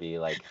crybaby.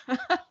 Like,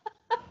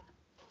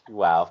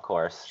 wow, of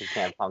course you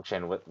can't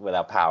function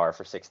without power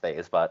for 6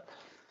 days, but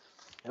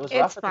it was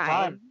rough It's at the time.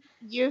 fine.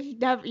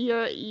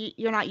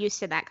 You're not used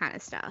to that kind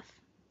of stuff.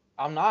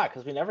 I'm not,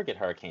 because we never get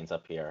hurricanes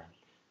up here.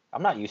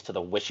 I'm not used to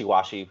the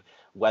wishy-washy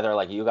weather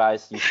like you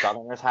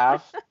Southerners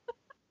have.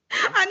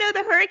 I know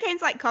the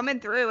hurricane's like coming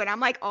through, and I'm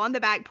like on the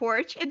back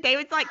porch, and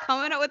David's like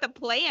coming up with a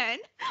plan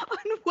on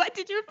what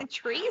to do if the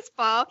trees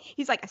fall.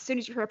 He's like, as soon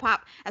as you hear a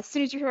pop,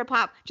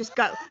 just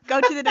go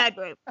to the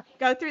bedroom,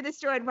 go through this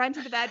door and run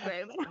to the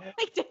bedroom. And I'm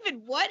like,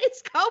 David, what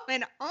is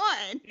going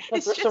on?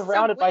 Because we're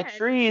surrounded by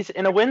trees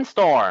in a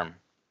windstorm.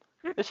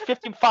 There's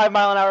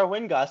 55-mile-an-hour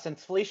wind gusts, and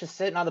Felicia's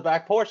sitting on the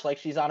back porch like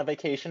she's on a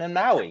vacation in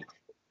Maui,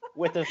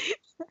 with the.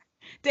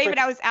 David,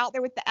 I was out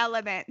there with the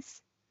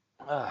elements.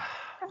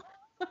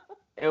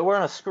 We're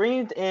on a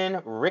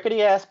screened-in,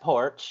 rickety-ass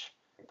porch,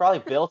 probably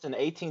built in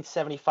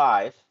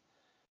 1875.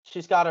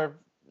 She's got her,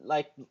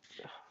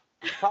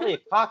 probably a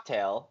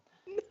cocktail.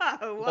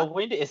 No. The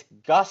wind is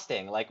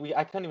gusting. I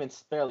couldn't even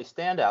barely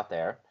stand out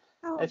there.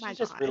 Oh, and my she's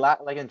just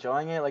God.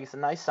 enjoying it like it's a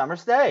nice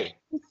summer's day.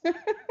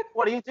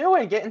 What are you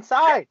doing? Get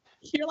inside.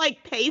 You're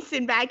like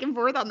pacing back and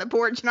forth on the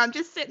porch, and I'm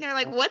just sitting there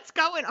like, what's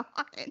going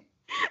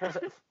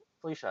on?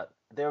 Felicia,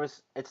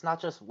 it's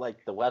not just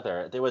like the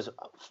weather. There was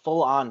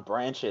full-on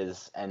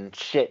branches and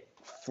shit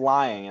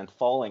flying and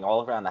falling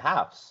all around the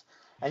house.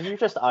 And you're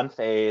just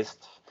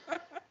unfazed.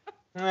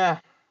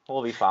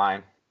 We'll be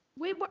fine.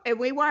 We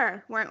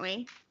were, weren't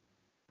we?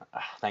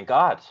 Thank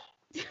God.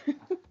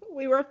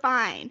 We were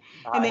fine.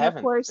 And then, Heavens,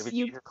 of course,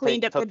 you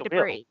cleaned up the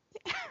debris.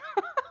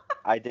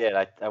 I did.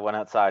 I went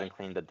outside and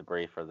cleaned the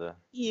debris for the...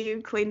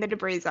 You cleaned the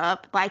debris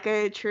up like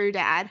a true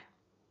dad.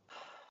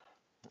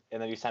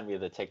 And then you sent me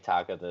the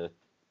TikTok of the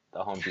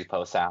Home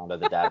Depot sound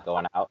of the dad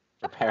going out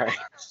preparing.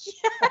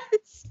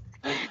 Yes.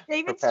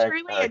 David's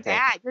truly a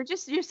dad.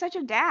 You're such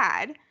a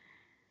dad.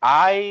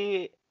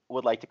 I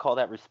would like to call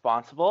that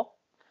responsible,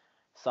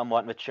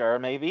 somewhat mature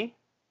maybe.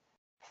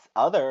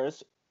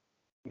 Others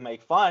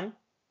make fun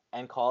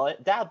and call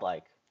it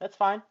dad-like. That's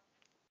fine.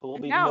 Who will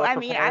be more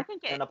prepared I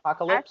think in an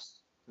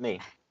apocalypse?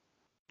 Me.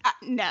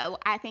 No,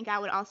 I think I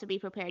would also be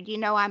prepared.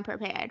 I'm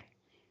prepared.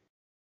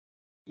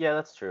 Yeah,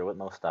 that's true. With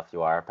most stuff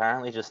you are.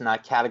 Apparently just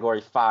not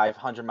Category 5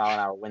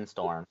 100-mile-an-hour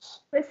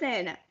windstorms.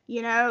 Listen,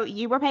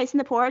 you were pacing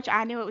the porch.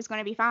 I knew it was going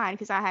to be fine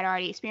because I had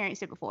already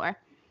experienced it before.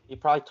 You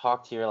probably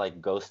talked to your,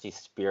 ghosty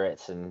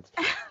spirits and,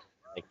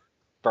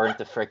 burnt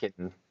the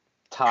frickin'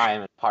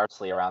 thyme and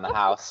parsley around the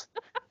house.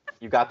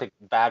 You got the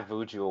bad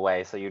voodoo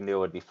away, so you knew it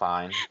would be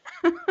fine.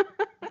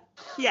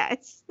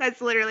 Yes, that's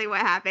literally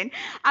what happened.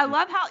 I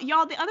love how,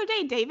 y'all, the other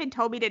day, David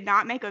told me to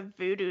not make a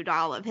voodoo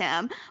doll of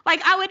him.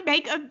 Like, I would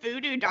make a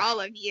voodoo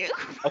doll of you.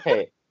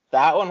 Okay,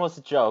 that one was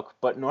a joke,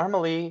 but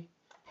normally,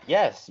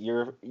 yes,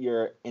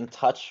 you're in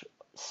touch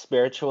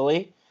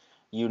spiritually.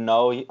 You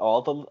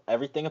know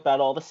everything about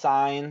all the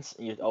signs.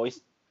 You're always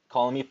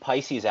calling me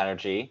Pisces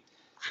energy.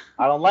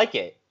 I don't like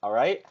it, all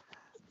right?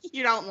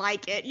 You don't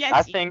like it. Yes,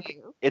 I think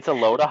it's a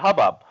load of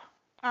hubbub.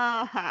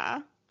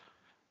 Uh-huh.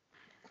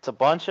 It's a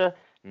bunch of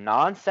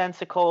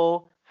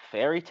nonsensical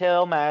fairy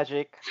tale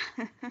magic.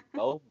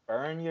 Go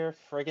burn your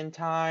friggin'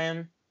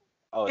 time.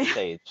 Oh, it's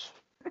Sage.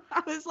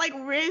 I was like,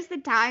 where's the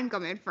time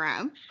coming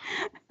from?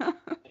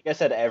 Like I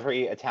said,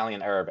 every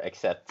Italian herb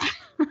except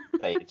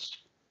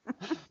Sage.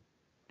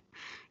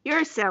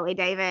 You're silly,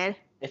 David.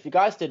 If you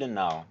guys didn't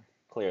know,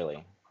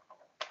 clearly,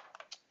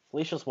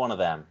 Felicia's one of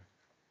them.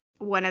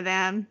 One of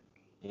them.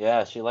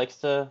 Yeah, she likes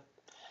to.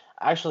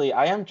 Actually,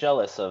 I am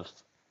jealous of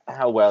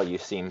how well you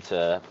seem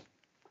to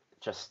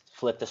just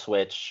flip the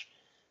switch,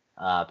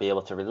 be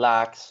able to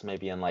relax,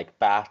 maybe in like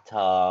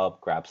bathtub,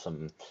 grab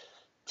some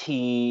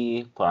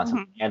tea, put on some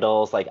Mhm.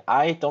 candles. Like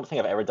I don't think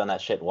I've ever done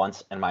that shit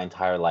once in my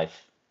entire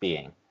life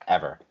being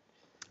ever.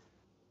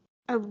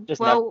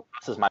 Just never Well,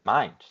 crosses my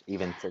mind,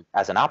 even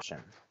as an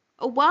option.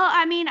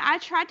 I mean, I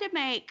tried to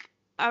make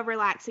a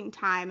relaxing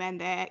time in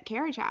the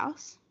carriage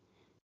house.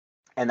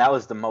 And that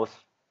was the most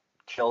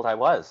chilled I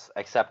was,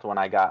 except when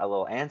I got a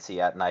little antsy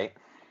at night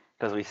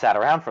because we sat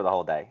around for the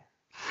whole day.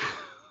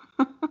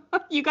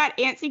 You got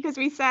antsy because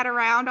we sat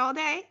around all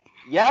day?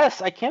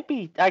 Yes, I can't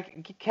be. I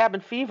get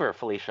cabin fever,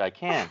 Felicia. I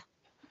can't.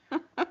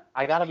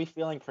 I gotta be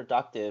feeling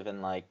productive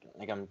and like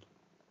I'm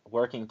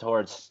working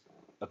towards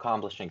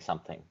accomplishing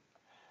something.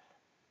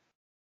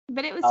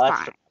 But it was Oh, that's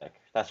fine.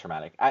 dramatic. That's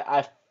dramatic.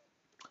 I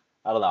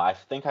don't know. I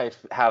think I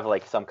have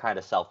like some kind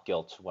of self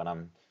guilt when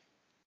I'm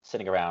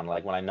sitting around,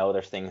 like when I know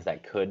there's things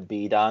that could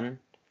be done.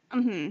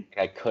 Hmm. Like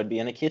I could be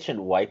in the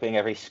kitchen wiping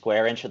every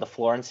square inch of the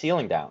floor and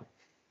ceiling down.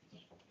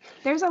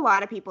 There's a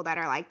lot of people that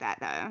are like that,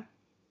 though.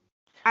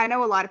 I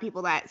know a lot of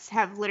people that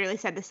have literally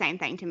said the same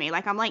thing to me.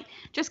 Like, I'm like,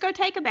 just go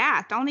take a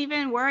bath. Don't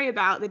even worry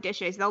about the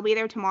dishes. They'll be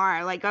there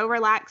tomorrow. Like, go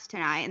relax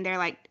tonight. And they're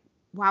like,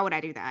 why would I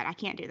do that? I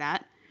can't do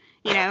that.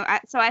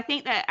 So I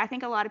think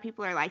a lot of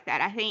people are like that.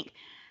 I think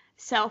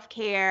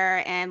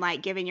self-care and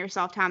like giving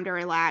yourself time to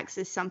relax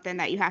is something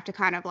that you have to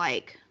kind of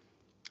like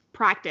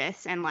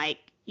practice, and like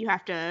you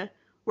have to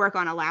work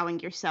on allowing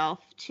yourself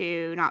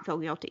to not feel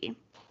guilty.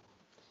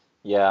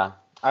 Yeah,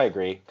 I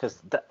agree.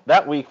 Because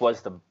that week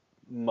was the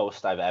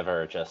most I've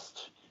ever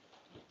just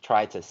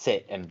tried to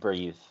sit and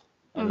breathe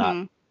and not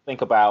Hmm.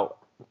 think about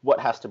what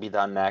has to be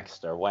done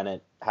next or when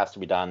it has to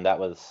be done. That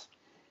was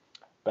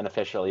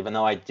beneficial, even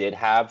though I did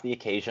have the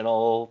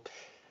occasional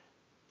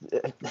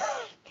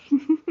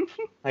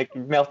like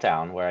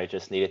meltdown where I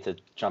just needed to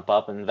jump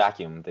up and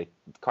vacuum the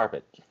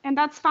carpet. And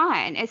that's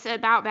fine. It's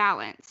about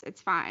balance.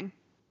 It's fine.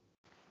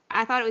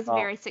 I thought it was a Well,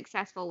 very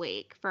successful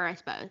week for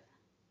us both.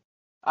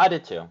 I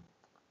did too.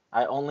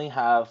 I only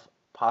have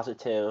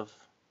positive,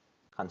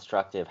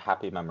 constructive,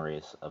 happy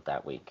memories of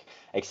that week,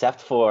 except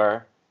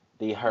for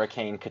the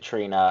Hurricane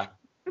Katrina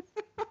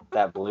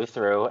that blew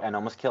through and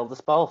almost killed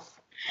us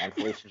both. And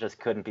Felicia just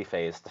couldn't be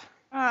phased.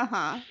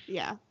 Uh-huh.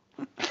 Yeah.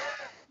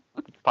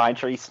 Pine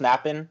tree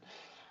snapping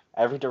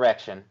every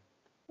direction.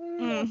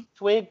 Mm,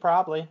 Twig,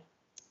 probably.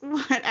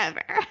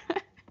 whatever.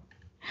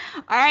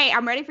 All right,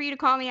 I'm ready for you to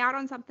call me out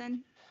on something.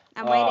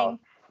 I'm Oh, waiting.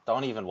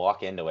 don't even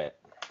walk into it.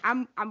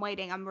 I'm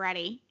waiting. I'm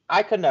ready.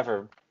 I could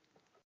never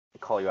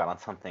call you out on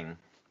something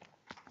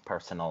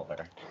personal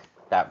or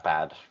that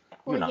bad.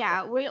 You Well, know.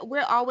 yeah,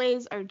 we're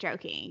always are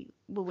joking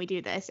when we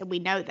do this, and we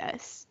know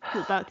this.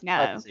 We both know.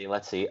 Let's see.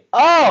 Let's see.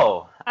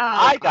 Oh, Oh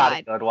I got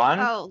a God. good one.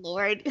 Oh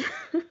Lord.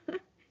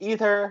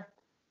 Either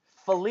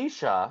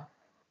Felicia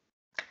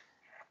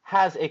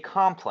has a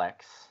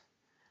complex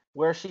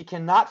where she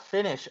cannot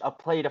finish a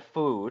plate of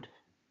food,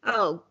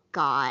 Oh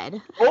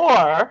God.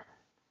 or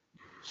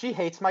she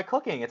hates my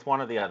cooking. It's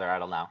one or the other. I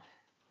don't know.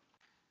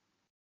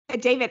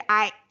 David,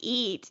 I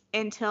eat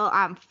until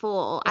I'm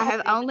full. I God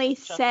have damn it, only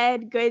Felicia.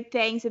 said good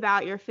things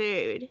about your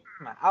food.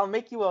 I'll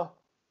make you a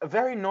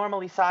very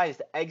normally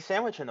sized egg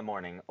sandwich in the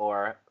morning,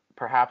 or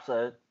perhaps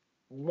a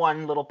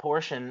one little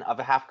portion of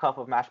a half cup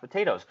of mashed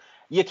potatoes.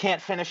 You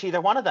can't finish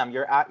either one of them.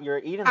 You're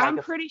eating like I'm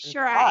a pretty freaking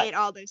sure I slut. ate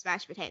all those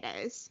mashed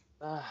potatoes.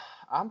 Uh,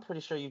 I'm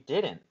pretty sure you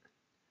didn't.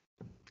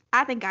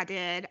 I think I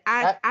did.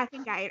 I That I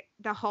think I ate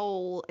the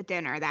whole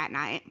dinner that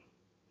night.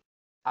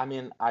 I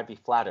mean, I'd be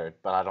flattered,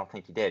 but I don't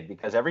think you did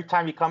because every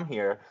time you come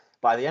here,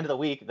 by the end of the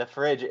week, the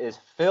fridge is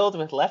filled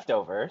with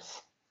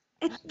leftovers.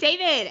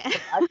 David.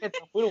 If I get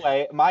the food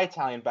away, my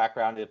Italian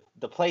background,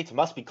 the plates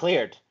must be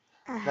cleared.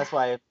 That's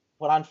why I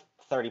put on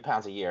 30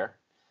 pounds a year.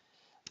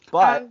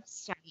 But Oh,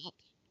 stop.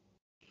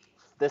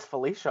 this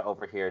Felicia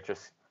over here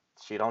just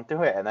she don't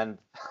do it. And then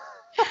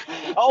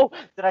oh,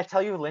 did I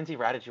tell you Lindsay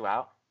ratted you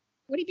out?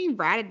 What do you mean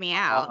ratted me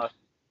out?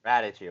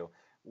 Ratted you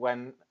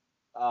when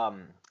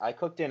I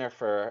cooked dinner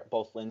for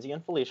both Lindsay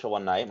and Felicia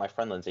one night. My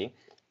friend Lindsay.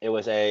 It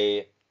was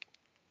a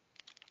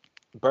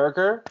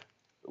burger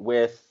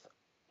with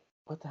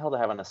what the hell did I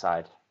have on the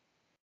side?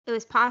 It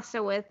was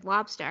pasta with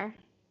lobster.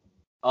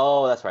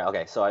 Oh, that's right.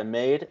 Okay, so I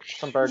made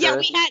some Yeah,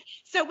 burgers.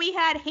 we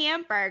had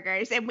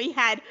hamburgers and we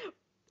had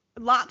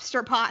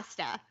lobster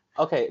pasta.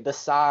 Okay, the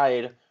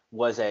side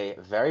was a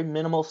very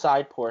minimal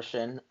side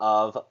portion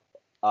of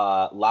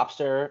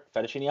lobster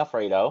fettuccine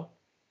alfredo.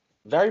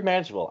 Very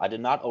manageable. I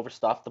did not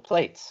overstuff the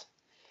plates.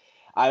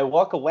 I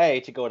walk away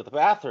to go to the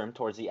bathroom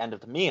towards the end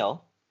of the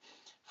meal.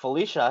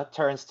 Felicia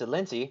turns to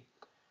Lindsay.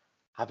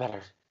 I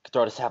better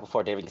throw this out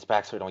before David gets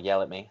back so he don't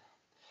yell at me.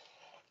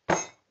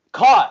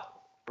 Caught!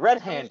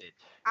 Red-handed.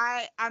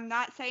 I'm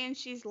not saying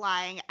she's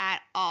lying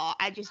at all.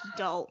 I just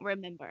don't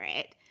remember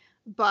it.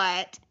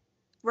 But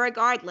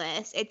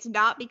regardless, it's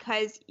not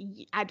because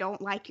I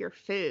don't like your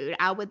food.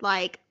 I would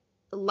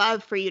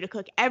love for you to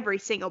cook every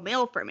single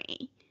meal for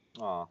me.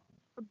 Aw.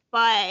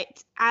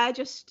 But I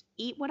just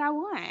eat what I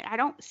want. I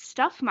don't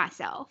stuff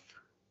myself.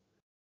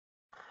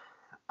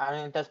 I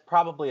mean, that's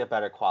probably a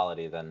better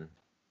quality than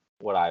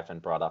what I've been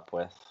brought up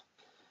with.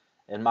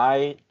 In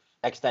my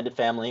extended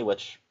family,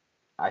 which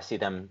I see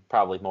them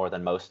probably more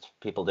than most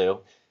people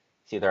do,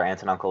 see their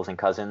aunts and uncles and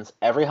cousins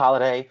every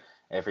holiday,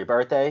 every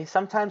birthday,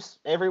 sometimes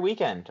every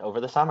weekend over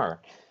the summer.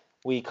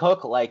 We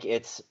cook like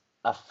it's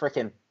a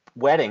freaking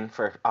wedding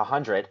for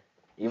 100,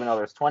 even though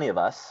there's 20 of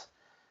us.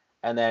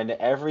 And then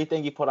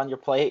everything you put on your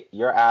plate,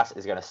 your ass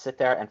is gonna sit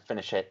there and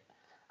finish it.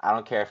 I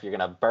don't care if you're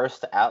gonna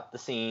burst out the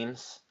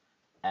seams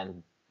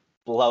and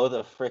blow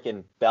the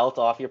freaking belt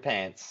off your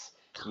pants.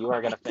 You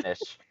are gonna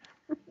finish.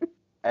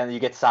 And you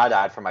get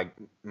side-eyed from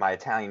my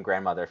Italian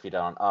grandmother if you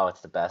don't. Oh,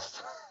 it's the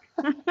best.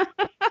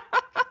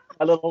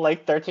 A little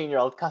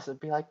 13-year-old cousin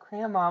be like,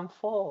 Grandma, I'm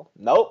full.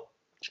 Nope.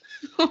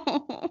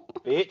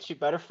 Bitch, you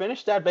better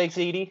finish that, Baked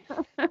Ziti.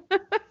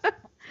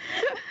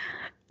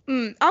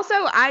 Also,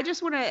 I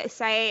just want to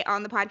say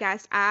on the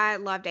podcast, I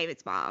love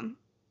David's mom.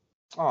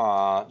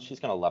 Aw, she's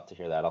gonna love to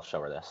hear that. I'll show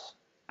her this.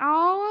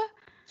 Oh,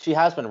 She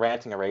has been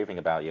ranting and raving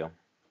about you.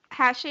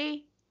 has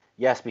she?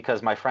 Yes,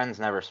 because my friends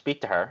never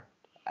speak to her,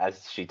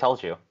 as she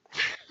told you.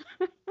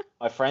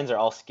 My friends are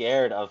all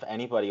scared of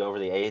anybody over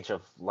the age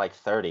of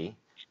 30.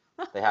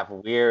 They have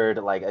weird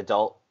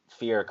adult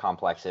fear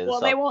complexes. Well,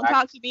 so they won't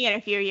talk to me in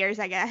a few years,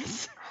 I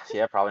guess.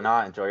 Yeah, probably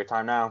not. Enjoy your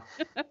time now.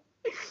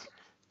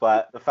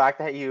 But the fact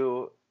that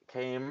you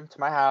came to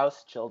my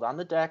house, chilled on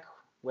the deck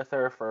with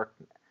her for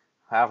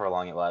however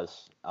long it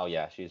was. Oh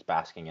yeah, she's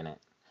basking in it.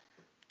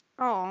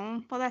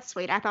 Oh, well, that's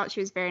sweet. I thought she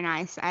was very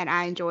nice, and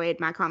I enjoyed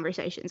my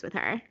conversations with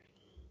her.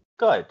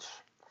 Good.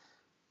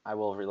 I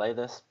will relay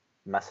this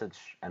message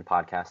and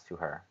podcast to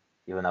her,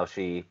 even though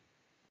she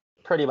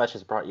pretty much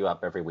has brought you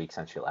up every week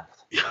since she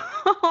left.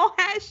 Oh,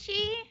 has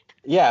she?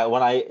 Yeah,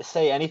 when I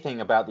say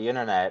anything about the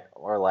internet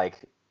or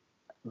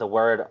the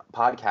word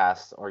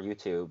podcast or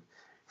YouTube,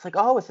 it's like,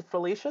 oh, is it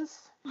Felicia's?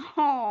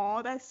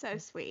 Oh, that's so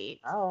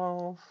sweet.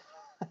 Oh.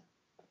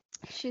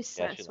 She's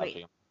so Yeah, she loves sweet.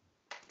 you.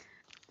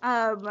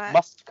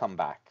 Must come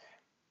back.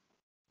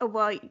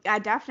 Well, I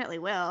definitely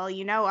will.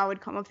 You know, I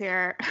would come up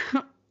there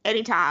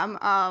anytime.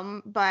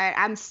 But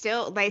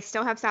they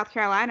still have South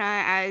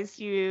Carolina as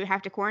you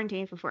have to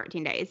quarantine for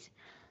 14 days.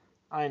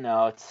 I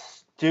know,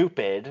 it's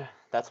stupid.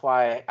 That's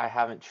why I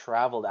haven't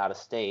traveled out of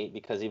state,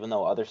 because even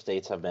though other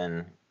states have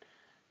been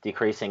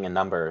decreasing in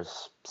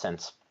numbers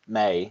since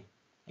May,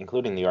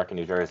 including New York and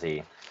New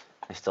Jersey,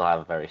 I still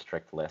have a very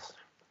strict list.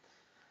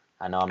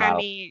 I know I'm not. I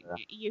mean,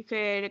 you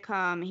could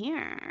come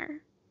here.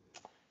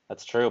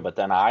 That's true, but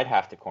then I'd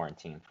have to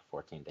quarantine for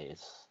 14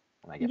 days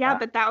when I get back.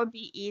 But that would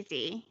be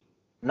easy.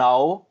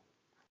 No.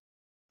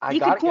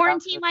 You could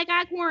quarantine like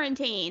I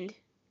quarantined.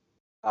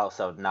 Oh,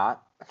 so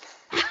not?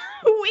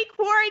 We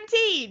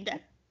quarantined.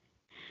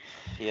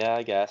 Yeah,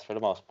 I guess, for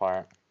the most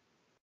part.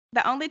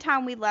 The only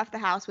time we left the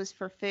house was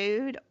for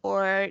food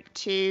or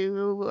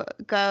to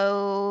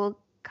go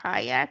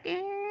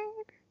kayaking.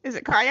 Is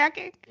it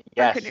kayaking?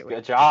 Yes,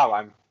 good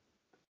job.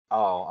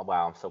 Oh,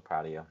 wow, I'm so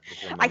proud of you.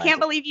 I can't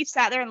believe you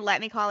sat there and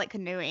let me call it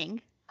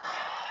canoeing.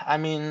 I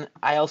mean,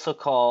 I also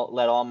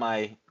let all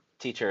my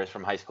teachers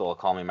from high school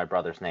call me my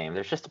brother's name.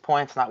 There's just a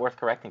point. It's not worth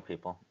correcting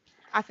people.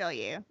 I feel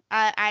you.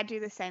 I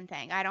do the same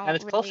thing. I don't. And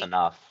it's close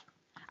enough.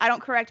 I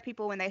don't correct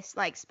people when they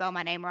spell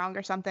my name wrong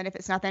or something if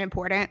it's nothing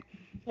important.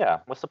 Yeah,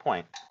 what's the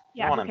point?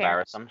 Yeah, you don't want to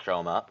embarrass them. Show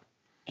them up.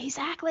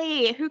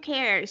 Exactly. Who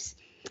cares?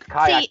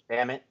 Kayak,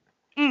 damn it.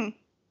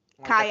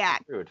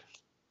 Kayak.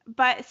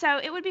 But so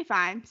it would be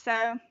fine.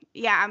 So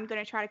yeah, I'm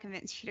gonna try to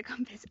convince you to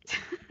come visit.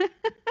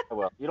 I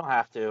will. You don't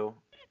have to.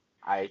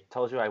 I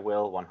told you I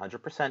will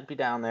 100% be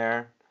down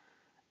there.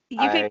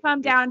 You could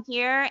come down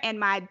here, and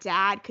my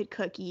dad could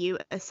cook you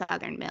a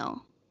Southern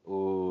meal.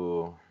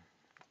 Ooh,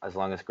 as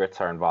long as grits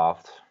are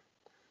involved.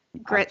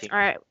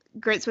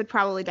 Grits would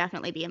probably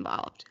definitely be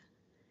involved.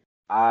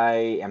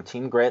 I am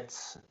team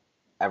grits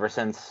ever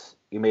since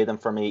you made them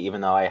for me,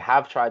 even though I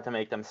have tried to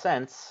make them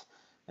since,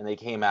 and they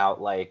came out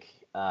like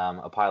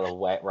a pile of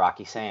wet,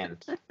 rocky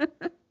sand.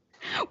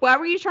 Why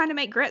were you trying to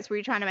make grits? Were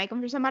you trying to make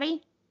them for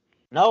somebody?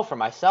 No, for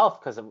myself,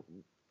 because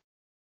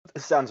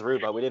it sounds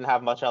rude, but we didn't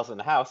have much else in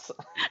the house. So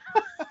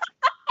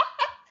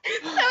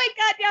it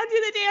got down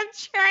to the damn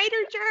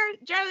Trader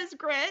Joe's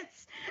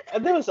grits.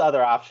 And there was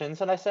other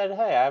options, and I said,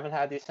 hey, I haven't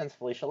had these since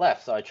Felicia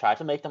left, so I tried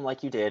to make them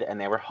like you did, and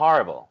they were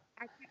horrible.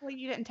 I can't believe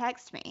you didn't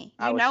text me.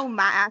 My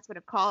ass would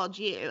have called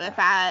you if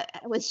I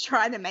was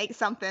trying to make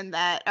something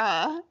that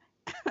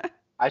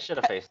I should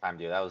have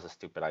FaceTimed you. That was a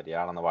stupid idea.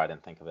 I don't know why I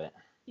didn't think of it.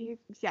 You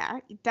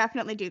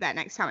definitely do that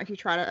next time if you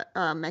try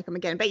to make them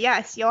again. But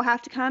yes, you'll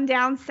have to come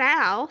down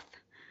south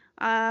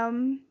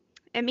and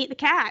meet the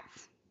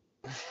cats.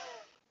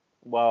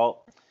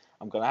 Well,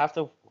 I'm gonna have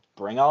to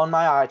bring on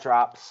my eye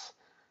drops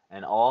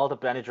and all the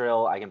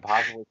Benadryl I can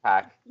possibly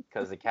pack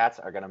because the cats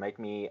are gonna make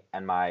me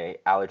and my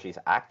allergies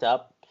act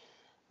up.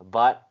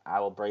 But I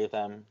will brave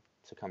them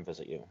to come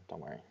visit you.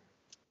 Don't worry.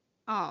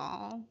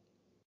 Oh,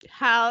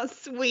 how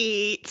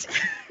sweet.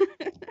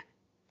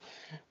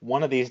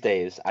 One of these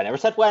days, I never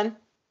said when,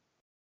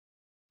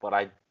 but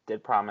I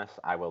did promise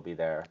I will be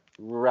there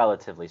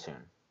relatively soon.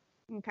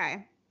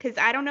 Okay. Because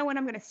I don't know when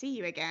I'm going to see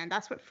you again.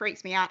 That's what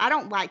freaks me out. I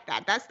don't like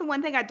that. That's the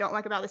one thing I don't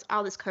like about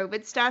all this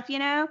COVID stuff, you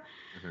know?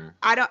 Hmm.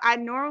 I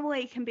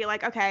normally can be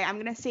like, okay, I'm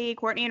going to see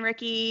Courtney and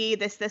Ricky,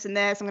 this, and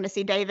this. I'm going to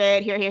see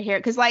David here.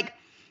 Because, like,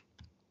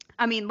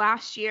 I mean,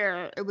 last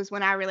year, it was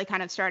when I really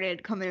kind of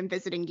started coming and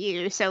visiting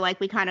you. So, like,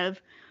 we kind of,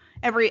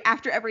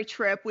 after every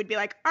trip, we'd be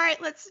like, all right,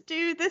 let's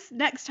do this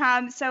next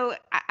time. So,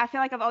 I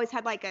feel like I've always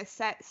had, like, a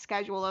set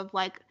schedule of,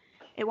 like,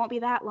 it won't be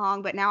that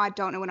long, but now I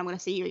don't know when I'm going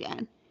to see you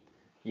again.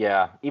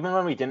 Yeah, even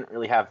when we didn't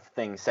really have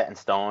things set in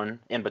stone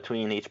in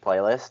between each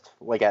playlist,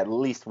 like at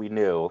least we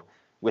knew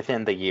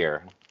within the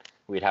year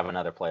we'd have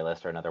another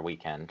playlist or another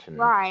weekend, and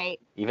Right.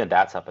 even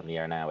that's up in the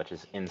air now, which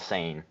is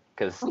insane.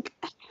 Because Like,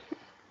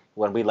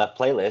 when we left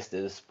playlist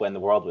is when the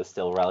world was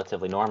still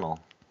relatively normal.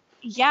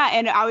 yeah,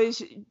 and I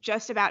was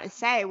just about to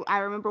say, I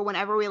remember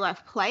whenever we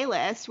left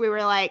playlist, we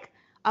were like,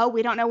 oh,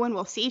 we don't know when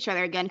we'll see each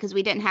other again because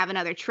we didn't have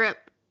another trip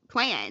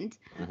planned.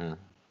 Hmm.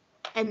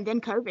 And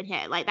then COVID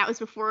hit. Like, that was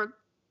before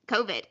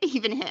COVID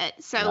even hit.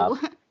 Yep. So,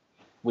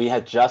 We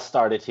had just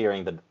started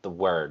hearing the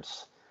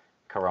words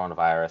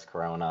coronavirus,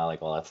 corona,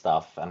 like all that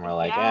stuff, and we're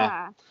like,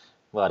 yeah.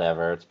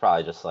 whatever. It's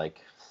probably just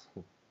like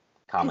Because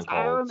common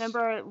I colds.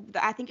 remember,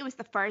 I think it was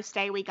the first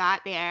day we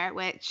got there,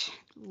 which,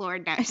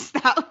 Lord knows,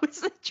 that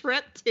was a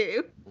trip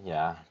too,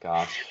 Yeah,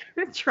 gosh.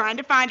 trying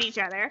to find each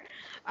other.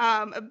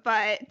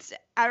 But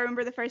I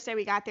remember the first day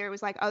we got there, it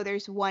was like, oh,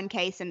 there's one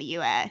case in the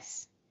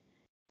US.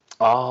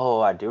 Oh,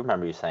 I do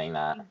remember you saying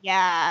that.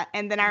 Yeah.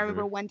 And then I Hmm.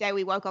 remember one day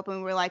we woke up and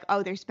we were like,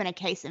 oh, there's been a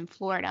case in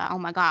Florida. Oh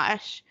my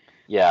gosh.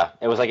 Yeah,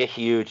 it was like a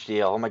huge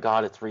deal. Oh my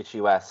God, it's reached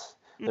US.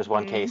 There's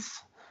one Hmm.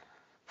 case.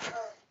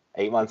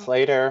 8 months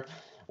later,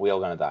 we all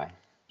gonna die.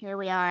 Here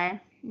we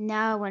are.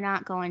 No, we're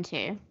not going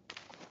to.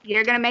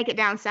 You're going to make it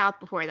down south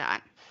before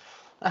that.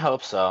 I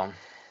hope so. Imagine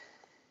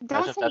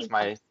Don't if say that's you hope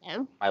my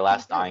so. my You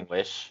last dying will.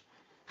 wish.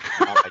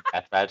 I'm on my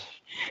deathbed.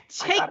 I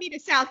Take gotta me to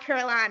South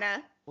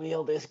Carolina.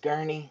 wheel this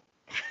gurney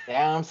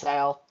down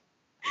south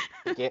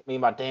to get me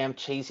my damn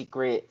cheesy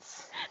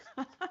grits.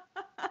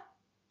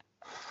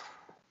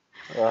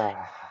 Ugh.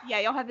 Yeah,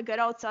 you'll have a good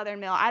old Southern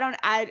meal.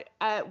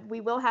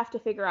 We will have to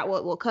figure out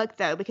what we'll cook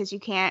though, because you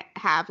can't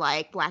have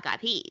like black eyed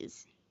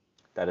peas,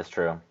 That is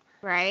true.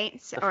 right?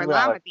 So, The or food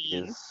lima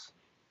beans. allergies,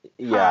 Huh?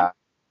 yeah,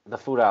 the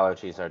food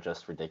allergies are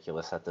just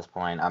ridiculous at this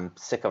point. I'm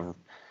sick of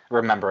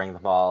remembering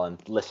them all and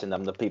listing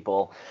them to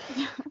people.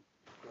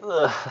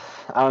 Ugh,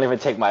 I don't even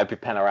take my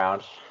EpiPen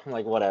around. I'm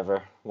like,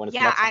 whatever. When it's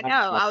Yeah, my I time, it's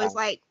know. my I was time.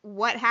 like,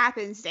 what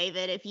happens,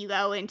 David, if you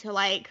go into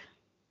like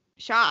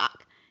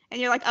shock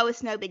and you're like, oh,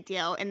 it's no big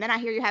deal. And then I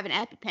hear you have an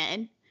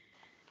EpiPen.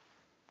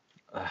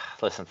 Ugh,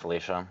 listen,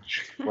 Felicia,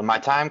 when my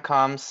time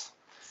comes,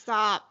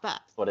 Stop.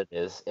 it's what it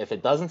is. If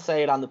it doesn't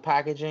say it on the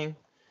packaging,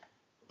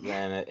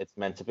 then it's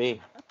meant to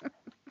be.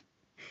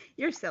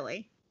 You're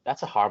silly.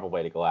 That's a horrible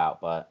way to go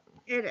out, but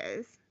It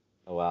is.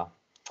 oh well.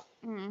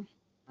 Mm.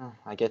 Oh,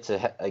 I get to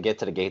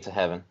the gates of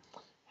heaven.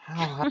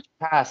 How'd you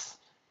pass?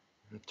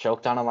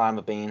 Choked on a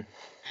lima bean.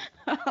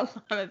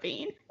 Lima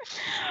bean.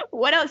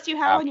 What else do you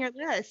have Um, on your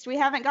list? We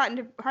haven't gotten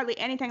to hardly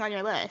anything on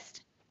your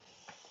list.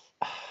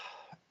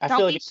 I feel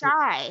Don't like be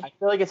shy. I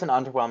feel like it's an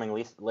underwhelming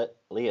list.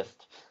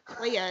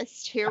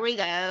 List. Here we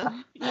go.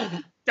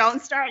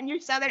 Don't start in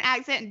your southern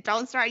accent and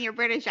don't start in your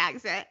British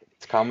accent.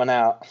 It's coming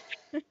out.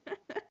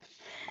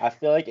 I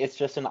feel like it's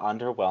just an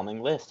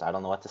underwhelming list. I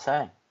don't know what to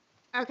say.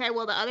 Okay,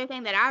 well, the other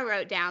thing that I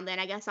wrote down, then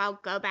I guess I'll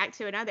go back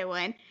to another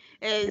one,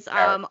 Your is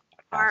parrot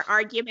our podcast.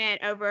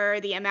 argument over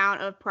the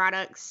amount of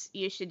products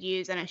you should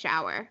use in a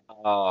shower.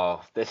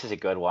 Oh, this is a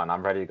good one.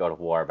 I'm ready to go to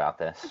war about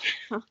this.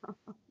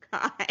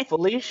 God,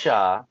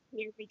 Felicia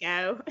here we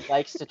go.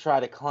 likes to try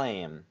to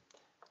claim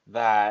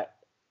that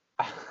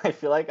I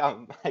feel like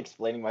I'm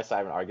explaining my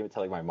side of an argument to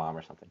like my mom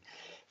or something.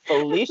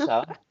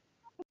 Felicia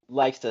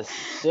likes to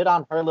sit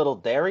on her little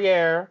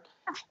derriere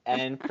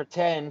and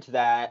pretend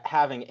that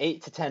having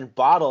 8 to 10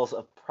 bottles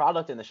of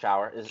product in the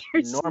shower is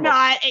There's normal.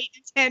 not 8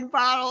 to 10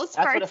 bottles,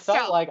 That's what it first felt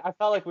off. like. I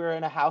felt like we were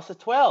in a house of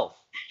 12.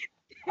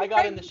 I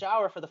got in the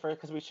shower for the first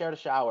because we shared a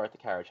shower at the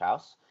carriage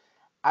house.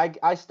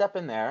 I step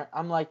in there.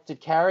 I'm like, did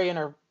Carrie and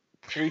her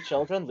 3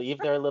 children leave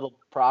their little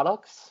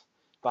products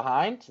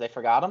behind? They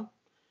forgot them.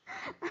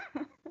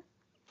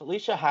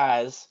 Felicia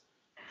has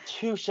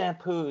 2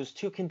 shampoos,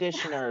 2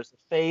 conditioners,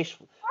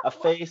 a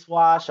face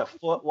wash, a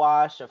foot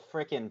wash, a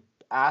freaking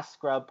ass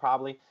scrub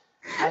probably.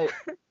 I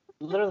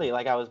literally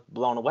like I was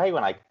blown away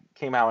when I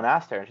came out and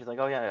asked her, and she's like,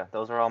 "Oh yeah,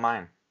 those are all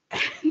mine."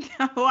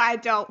 No, I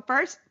don't.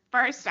 First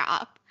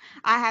off,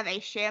 I have a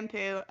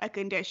shampoo, a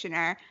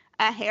conditioner,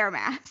 a hair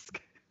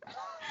mask,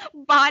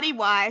 body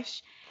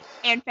wash,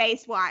 and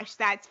face wash.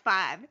 That's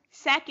five.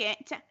 Second,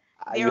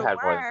 You there had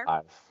more than were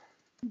 5.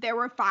 there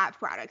were 5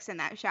 products in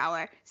that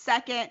shower.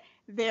 Second,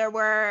 there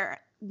were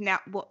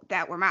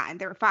that were mine.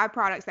 There were 5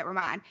 products that were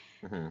mine.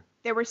 Mm-hmm.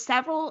 There were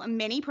several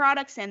mini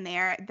products in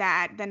there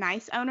that the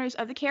nice owners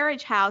of the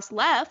carriage house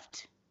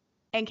left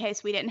in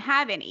case we didn't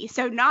have any.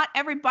 So not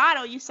every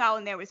bottle you saw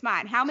in there was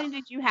mine. How many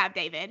did you have,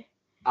 David?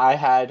 I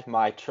had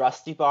my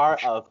trusty bar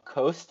of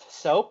Coast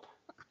soap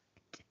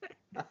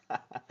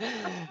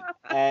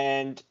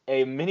and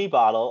a mini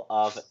bottle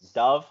of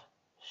Dove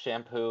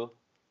shampoo.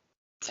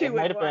 Two in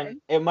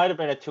one. It might have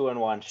been a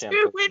 2-in-1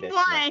 shampoo 2 in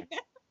conditioner. 1.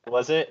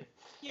 Was it?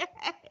 Yes.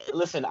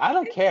 Listen, I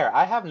don't care.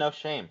 I have no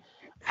shame.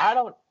 I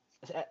don't.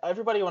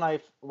 Everybody, when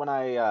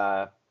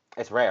I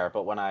it's rare,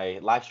 but when I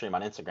live stream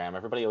on Instagram,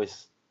 everybody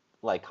always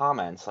like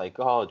comments like,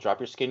 "Oh, drop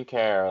your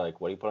skincare.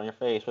 Like, what do you put on your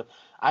face?" But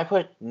I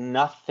put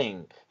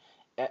nothing.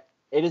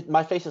 It is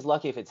my face is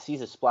lucky if it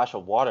sees a splash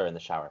of water in the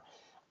shower.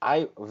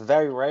 I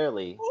very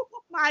rarely Oh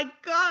my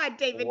God,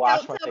 David, wash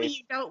don't my tell me face.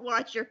 you don't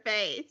wash your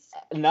face.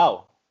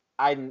 No,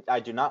 I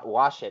do not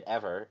wash it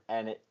ever,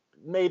 and it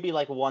maybe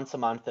like once a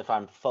month if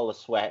I'm full of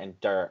sweat and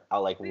dirt,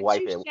 I'll like But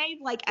wipe you it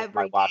shave like with my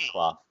every day.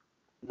 washcloth.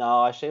 No,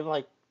 I shave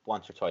like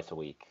once or twice a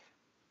week.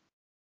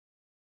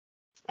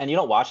 And you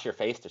don't wash your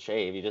face to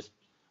shave. You just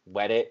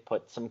wet it,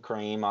 put some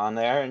cream on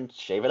there, and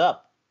shave it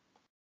up.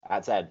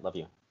 That's Ed. Love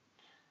you.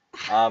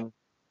 Um,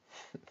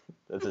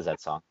 this is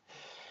Ed's song.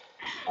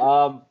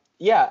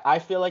 Yeah, I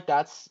feel like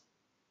that's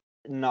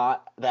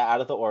not that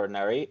out of the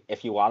ordinary.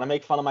 If you want to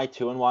make fun of my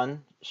 2-in-1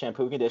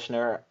 shampoo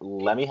conditioner,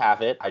 let me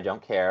have it. I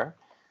don't care.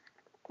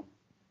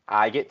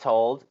 I get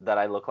told that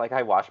I look like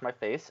I wash my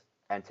face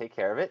and take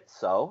care of it,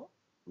 so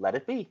let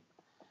it be.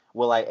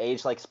 Will I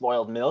age like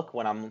spoiled milk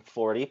when I'm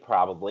 40?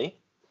 Probably.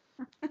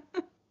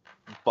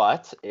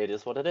 But it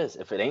is what it is.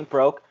 If it ain't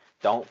broke,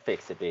 don't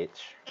fix it,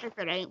 bitch. If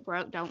it ain't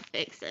broke, don't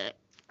fix it.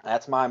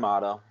 That's my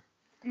motto.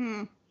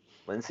 Mm.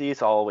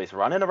 Lindsay's always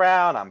running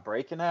around. I'm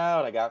breaking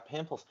out. I got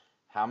pimples.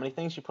 How many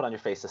things you put on your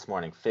face this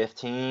morning?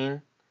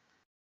 15?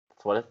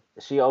 That's what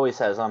she always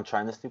says. I'm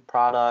trying this new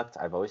product.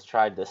 I've always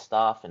tried this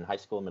stuff in high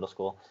school, middle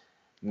school.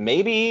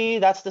 Maybe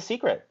that's the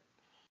secret.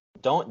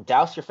 Don't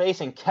douse your face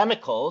in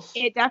chemicals.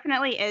 It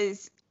definitely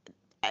is.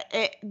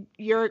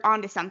 You're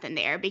onto something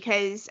there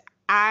because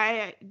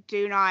I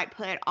do not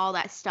put all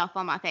that stuff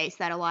on my face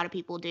that a lot of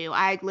people do.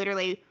 I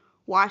literally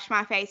wash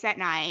my face at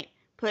night,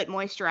 put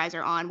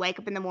moisturizer on, wake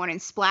up in the morning,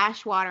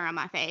 splash water on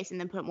my face, and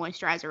then put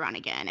moisturizer on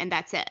again, and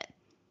that's it.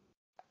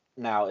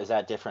 Now, is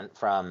that different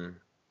from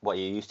what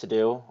you used to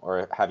do,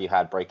 or have you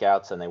had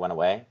breakouts and they went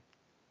away?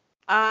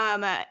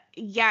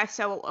 Yeah,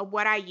 so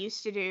what I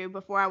used to do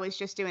before I was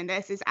just doing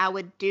this is I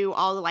would do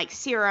all the like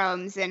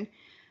serums and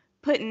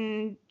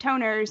putting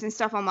toners and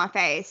stuff on my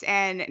face,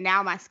 and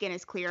now my skin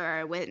is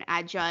clearer when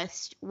I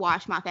just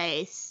wash my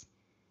face,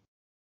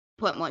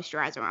 put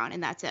moisturizer on,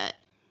 and that's it.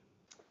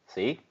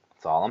 See,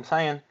 that's all I'm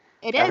saying.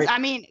 It is. I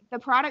mean, the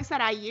products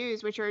that I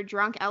use, which are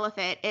Drunk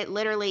Elephant, it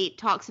literally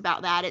talks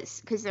about that. It's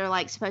because they're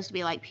like supposed to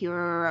be like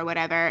pure or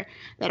whatever.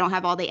 They don't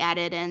have all the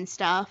added in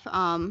stuff.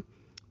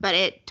 But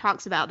it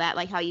talks about that,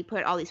 like how you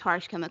put all these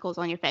harsh chemicals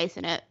on your face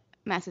and it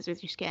messes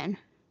with your skin.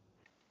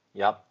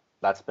 Yep,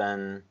 that's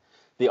been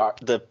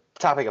the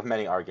topic of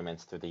many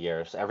arguments through the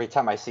years. Every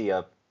time I see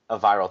a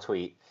viral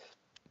tweet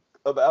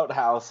about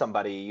how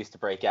somebody used to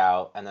break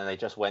out and then they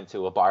just went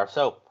to a bar of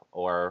soap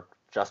or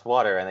just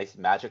water and they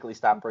magically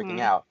stopped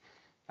breaking out,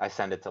 I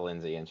send it to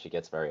Lindsay and she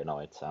gets very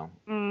annoyed. So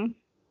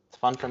it's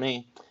fun for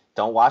me.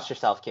 Don't wash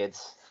yourself,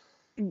 kids.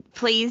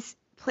 Please,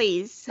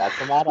 please. That's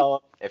the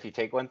motto. If you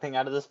take one thing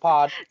out of this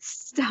pod,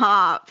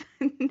 stop.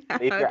 No,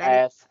 leave your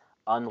ass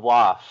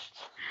unwashed.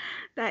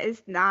 That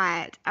is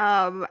not.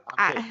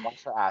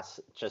 Wash your ass,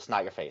 just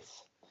not your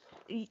face.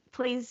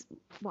 Please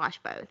wash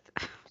both.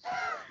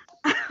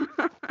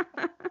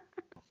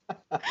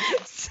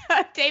 So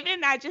David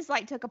and I just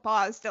like took a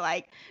pause to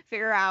like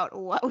figure out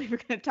what we were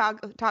going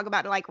to talk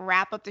about to like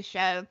wrap up the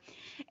show.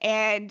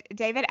 And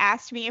David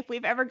asked me if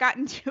we've ever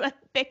gotten to a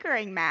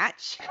bickering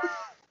match.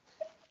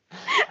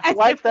 As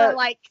like if we're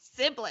like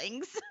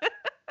siblings.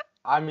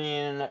 I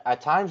mean,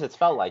 at times it's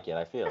felt like it,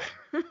 I feel.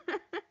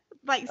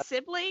 Like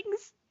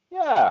siblings?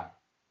 Yeah.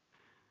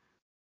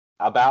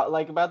 About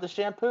the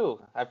shampoo.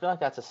 I feel like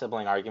that's a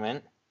sibling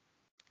argument.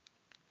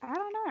 I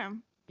don't know.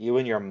 You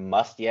and your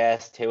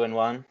musty-ass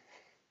 2-in-1.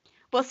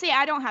 Well, see,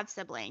 I don't have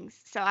siblings,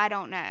 so I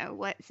don't know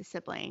what's a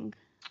sibling.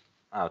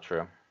 Oh,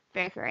 true.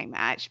 Bickering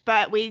match.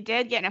 But we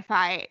did get in a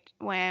fight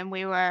when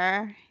we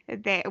were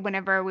there,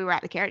 whenever we were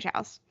at the carriage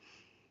house.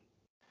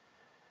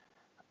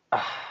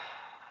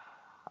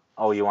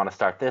 Oh, you want to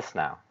start this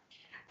now?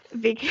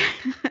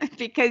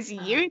 Because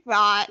you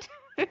thought.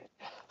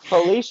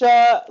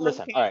 Felicia,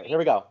 listen. All right, here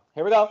we go.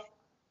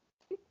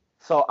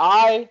 So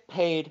I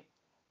paid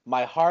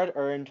my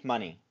hard-earned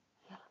money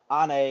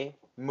on a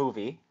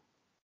movie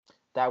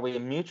that we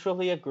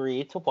mutually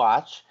agreed to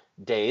watch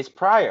days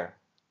prior.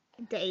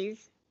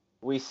 Days.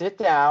 We sit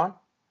down,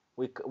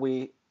 we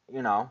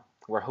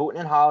we're hooting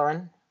and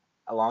hollering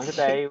along the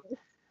day.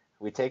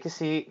 We take a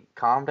seat,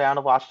 calm down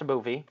to watch the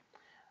movie.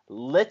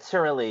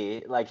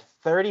 Literally, like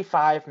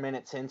 35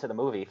 minutes into the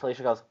movie,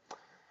 Felicia goes,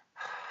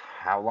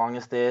 how long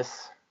is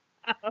this?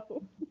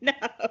 Oh, no.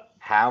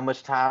 How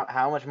much time?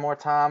 How much more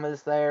time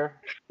is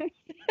there?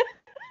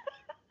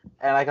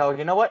 And I go,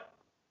 you know what?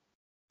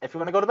 If you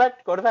want to go to bed,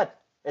 go to bed.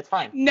 It's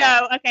fine.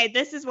 No, okay,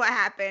 this is what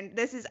happened.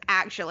 This is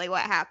actually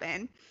what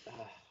happened.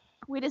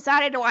 We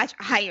decided to watch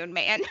Iron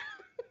Man.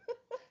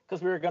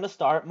 Because we were gonna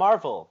start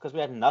Marvel because we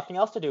had nothing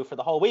else to do for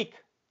the whole week.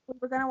 We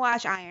were gonna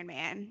watch Iron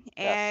Man,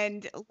 Yes.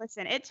 and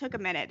listen, it took a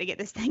minute to get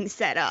this thing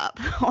set up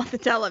on the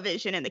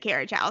television in the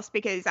carriage house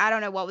because I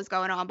don't know what was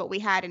going on, but we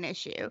had an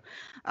issue.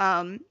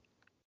 And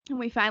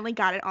we finally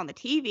got it on the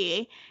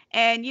TV,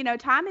 and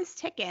time is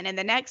ticking, and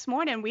the next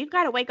morning we've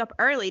got to wake up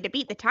early to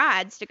beat the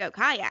tides to go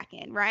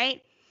kayaking,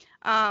 right?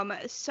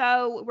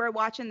 So we're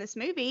watching this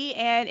movie,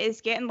 and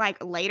it's getting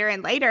like later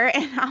and later,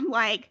 and I'm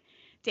like,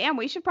 damn,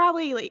 we should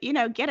probably, like,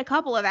 get a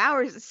couple of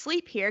hours of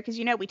sleep here because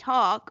we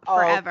talk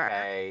forever.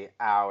 Okay,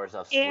 hours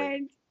of sleep.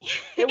 And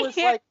It was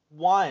like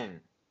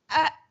 1.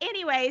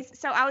 anyways,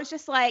 so I was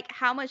just like,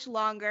 how much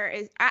longer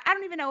is I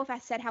don't even know if I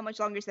said how much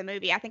longer is the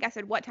movie. I think I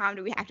said, what time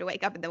do we have to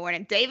wake up in the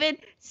morning? David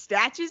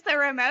snatches the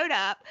remote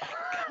up,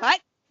 cuts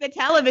the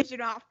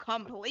television off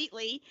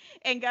completely,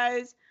 and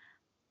goes,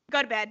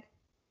 go to bed.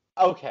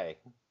 Okay,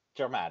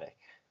 dramatic.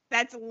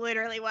 That's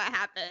literally what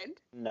happened.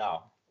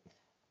 No,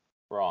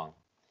 wrong.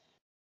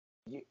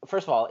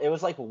 First of all, it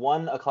was like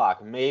 1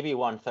 o'clock, maybe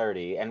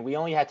 1:30, and we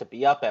only had to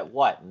be up at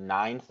what,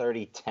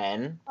 9:30,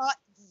 10?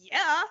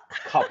 Yeah.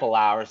 Couple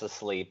hours of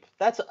sleep.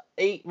 That's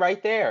 8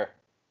 right there.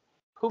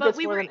 Who But gets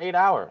we more were- than 8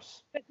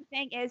 hours? But the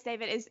thing is,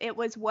 David, is it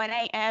was 1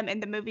 a.m.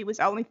 and the movie was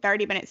only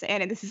 30 minutes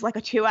in, and this is like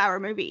a 2-hour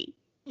movie.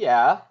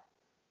 Yeah.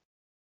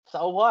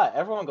 So what?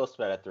 Everyone goes to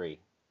bed at 3.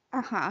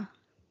 Uh-huh.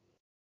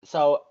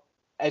 So,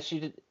 as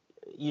you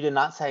did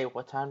not say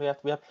what time do we have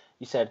to be up.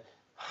 You said,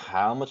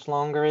 how much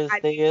longer is I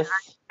did this?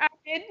 I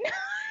did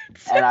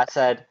not. And I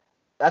said,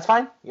 that's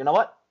fine. You know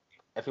what?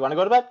 If you want to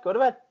go to bed, go to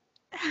bed.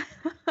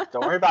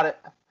 Don't worry about it.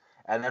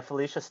 And then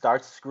Felicia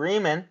starts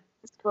screaming,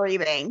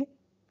 Screaming.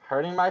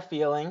 hurting my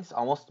feelings,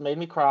 almost made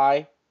me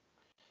cry.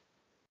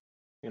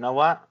 You know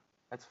what?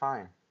 It's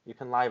fine. You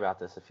can lie about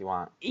this if you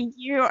want.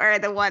 You are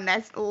the one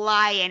that's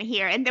lying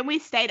here. And then we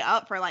stayed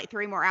up for like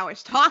 3 more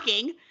hours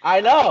talking.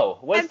 I know.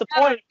 What's And the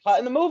that point of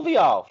cutting the movie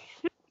off?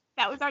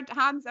 That was our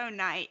time zone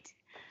night.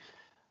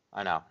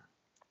 I know.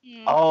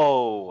 Mm,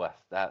 Oh,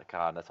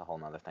 that's a whole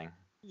nother thing.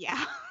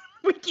 yeah.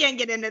 We can't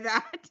get into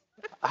that.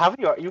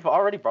 You've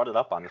already brought it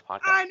up on this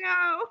podcast I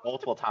know.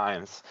 multiple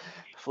times.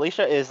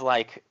 Felicia is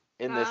like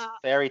in this Uh,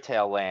 fairy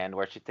tale land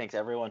where she thinks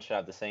everyone should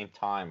have the same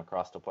time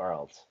across the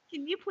world.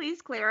 Can you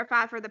please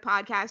clarify for the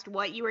podcast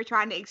what you were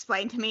trying to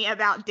explain to me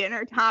about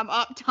dinner time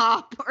up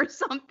top or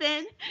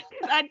something?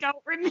 Because I don't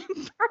remember.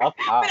 Up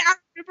top. But I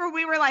remember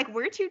we were like,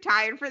 we're too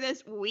tired for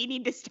this. We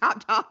need to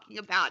stop talking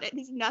about it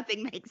because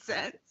nothing makes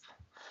sense.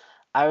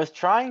 I was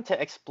trying to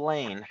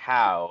explain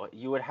how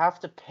you would have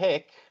to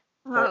pick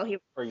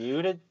for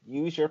you to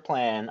use your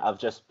plan of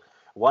just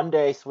one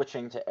day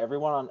switching to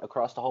everyone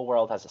across the whole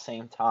world has the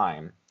same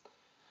time.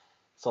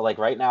 So like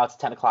right now it's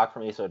 10 o'clock for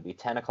me, so it'd be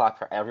 10 o'clock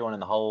for everyone on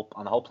the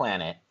whole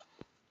planet.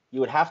 You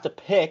would have to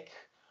pick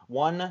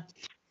one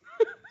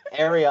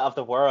area of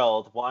the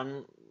world,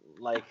 one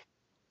like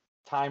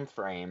time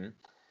frame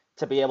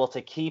to be able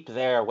to keep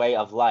their way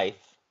of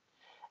life.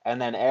 And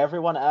then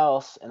everyone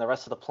else in the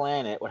rest of the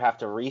planet would have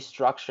to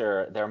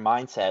restructure their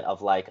mindset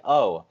of like,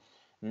 oh,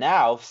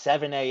 now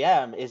 7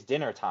 a.m. is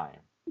dinner time.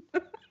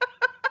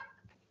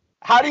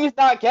 How do you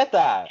not get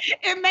that?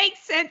 It makes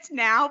sense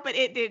now, but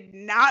it did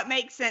not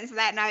make sense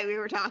that night we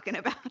were talking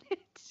about it.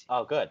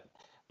 Oh, good.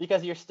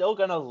 Because you're still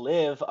going to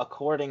live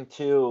according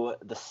to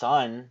the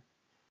sun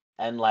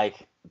and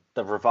like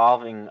the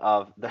revolving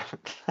of the,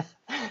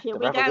 Here the we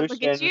go. Look at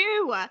revolution,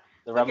 you.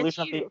 the Look at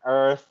revolution of the you.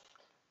 earth.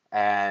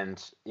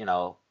 And,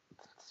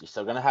 you're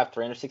still going to have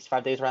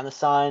 365 days around the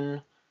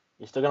sun.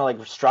 You're still going to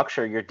like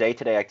structure your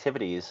day-to-day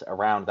activities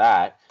around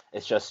that.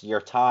 It's just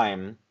your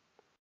time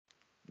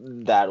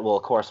that will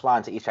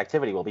correspond to each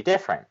activity will be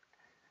different.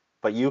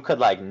 But you could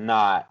like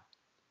not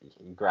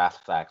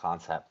grasp that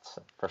concept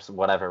for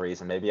whatever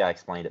reason. Maybe I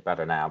explained it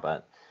better now,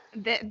 but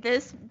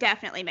This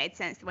definitely made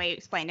sense the way you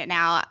explained it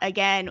now.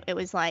 Again, it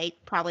was like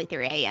probably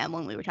 3 a.m.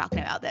 when we were talking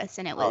about this,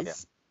 and it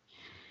was...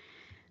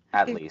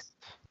 at least.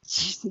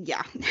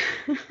 Yeah.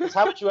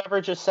 How would you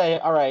ever just say,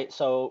 all right,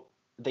 so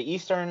the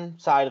eastern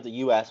side of the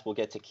U.S. will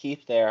get to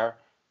keep their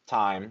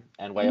time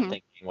and way of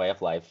thinking, way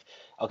of life.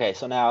 Okay,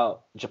 so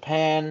now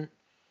Japan,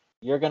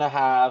 you're going to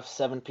have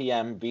 7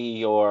 p.m. be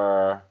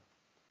your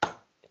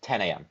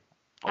 10 a.m.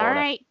 All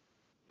right.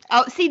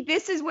 Oh, see,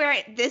 this is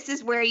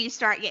where you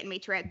start getting me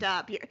tripped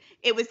up.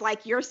 It was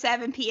like your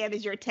 7 p.m.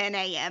 is your 10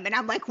 a.m. And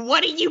I'm like,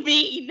 what do you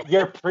mean?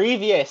 Your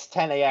previous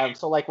 10 a.m.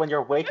 So like when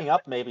you're waking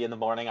up maybe in the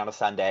morning on a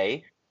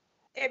Sunday.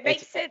 It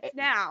makes sense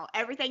now.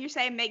 Everything you're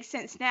saying makes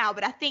sense now,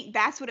 but I think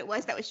that's what it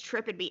was that was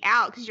tripping me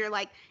out because you're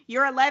like,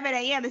 your 11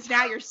 a.m. is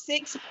now your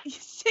 6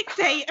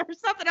 a.m. or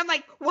something. I'm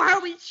like, why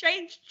are we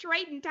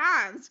trading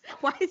times?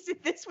 Why is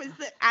it this was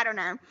the, I don't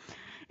know.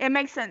 It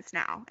makes sense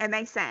now. It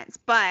makes sense.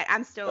 But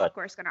I'm still, of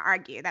course, going to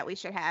argue that we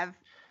should have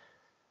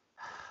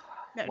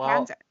no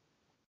time zone.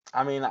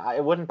 I mean,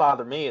 it wouldn't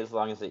bother me as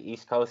long as the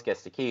East Coast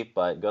gets to keep,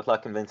 but good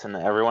luck convincing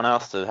everyone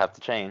else to have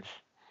to change.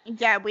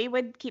 Yeah, we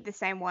would keep the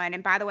same one.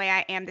 And by the way,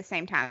 I am the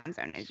same time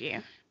zone as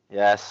you.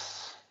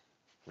 Yes,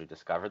 we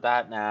discovered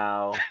that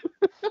now.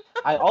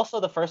 I also,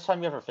 the first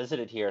time you ever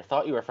visited here,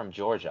 thought you were from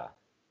Georgia.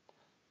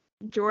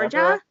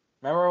 Georgia?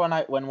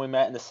 Remember when we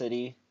met in the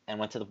city and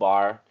went to the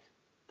bar,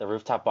 the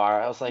rooftop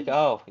bar? I was like,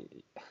 oh,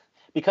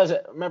 because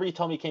remember you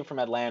told me you came from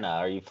Atlanta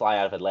or you fly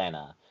out of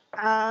Atlanta.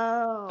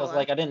 Because Oh.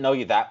 like I didn't know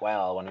you that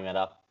well when we met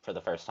up for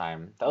the first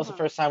time. That was the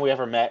Uh-huh. first time we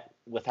ever met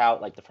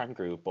without like the friend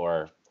group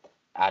or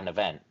at an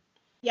event.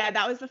 Yeah,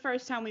 that was the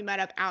first time we met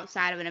up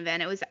outside of an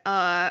event. It was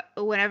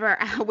whenever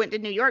I went to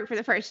New York for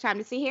the first time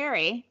to see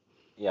Harry.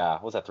 Yeah,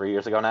 what was that 3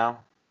 years ago now?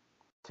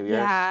 2 years?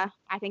 Yeah,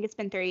 I think it's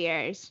been 3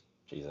 years.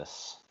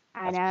 Jesus,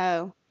 I that's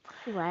know.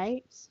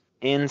 Right?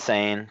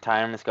 insane.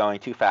 Time is going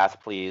too fast,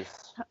 please.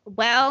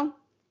 Well,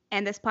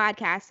 and this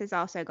podcast has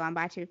also gone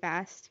by too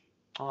fast.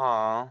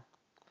 Aw.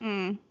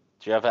 Mm.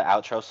 Do you have an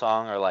outro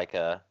song or like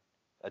a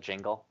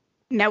jingle?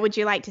 Now, would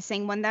you like to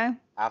sing one though?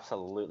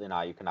 Absolutely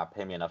not. You cannot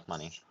pay me enough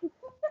money.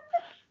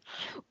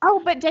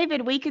 Oh, but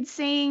David, we could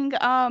sing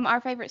our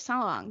favorite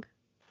song.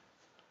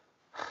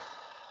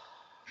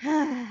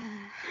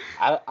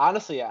 I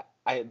honestly,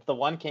 the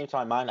one came to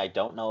my mind. I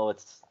don't know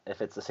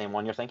if it's the same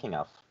one you're thinking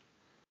of.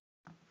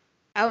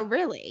 Oh,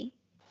 really?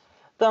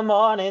 The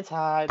morning's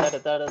high. Da da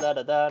da da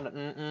da da.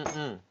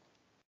 Mm.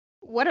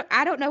 What?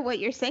 I don't know what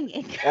you're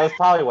singing. It was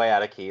probably way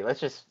out of key. Let's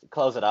just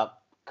close it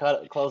up.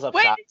 Close up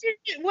What shop. did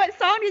you? What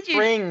song did you?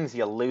 Strings,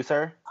 you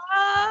loser.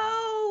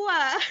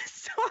 Oh,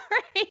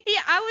 sorry.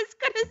 I was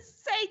gonna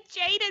say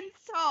Jaden's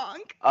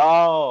song.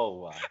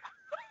 Oh.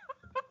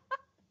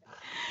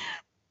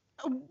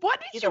 What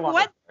did Either you? one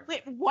What? was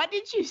Wait, what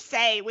did you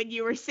say when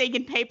you were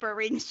singing Paper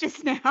Rings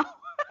just now?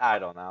 I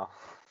don't know.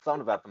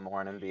 Something about the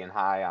morning being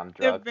high on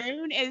The drugs.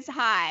 moon is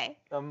high.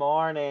 The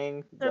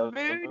morning. The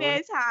moon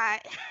is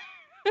high.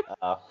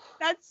 Uh,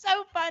 That's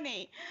so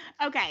funny.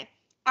 Okay.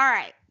 All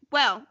right.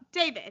 Well,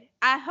 David,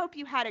 I hope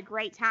you had a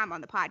great time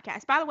on the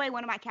podcast. By the way,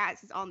 one of my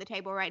cats is on the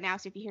table right now,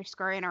 so if you hear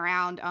scurrying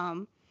around,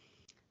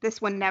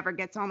 this one never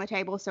gets on the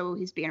table, so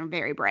he's being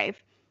very brave.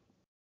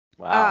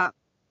 wow. Yeah,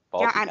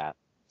 Faulty cat.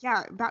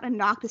 yeah, about to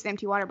knock this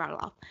empty water bottle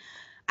off.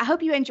 I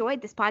hope you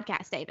enjoyed this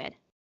podcast, David.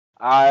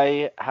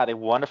 I had a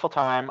wonderful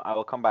time. I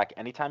will come back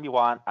anytime you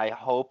want. I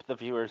hope the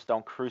viewers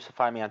don't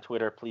crucify me on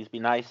Twitter. Please be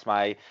nice.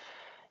 My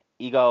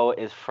ego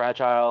is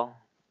fragile.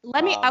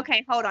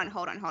 Okay, hold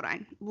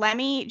on. Let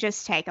me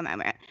just take a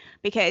moment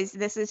because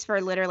this is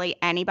for literally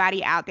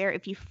anybody out there.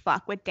 If you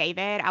fuck with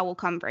David, I will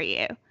come for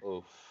you.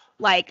 Oof.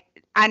 Like,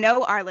 I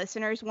know our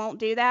listeners won't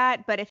do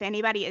that, but if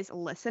anybody is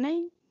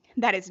listening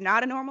that is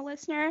not a normal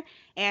listener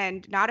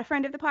and not a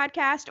friend of the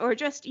podcast, or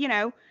just,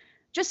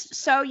 just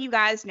so you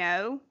guys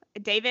know,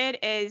 David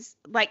is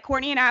like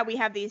Courtney and I, we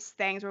have these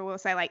things where we'll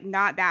say, like,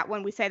 not that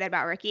one. We say that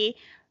about Ricky.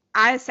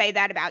 I say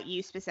that about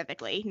you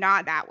specifically,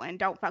 not that one.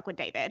 Don't fuck with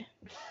David.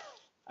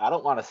 I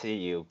don't want to see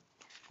you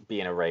be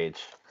in a rage.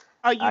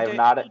 Oh, you I do. have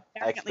not You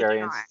definitely do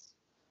experienced.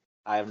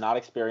 not. I have not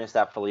experienced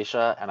that,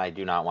 Felicia, and I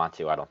do not want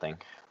to. I don't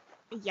think.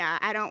 Yeah,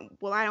 I don't.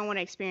 Well, I don't want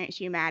to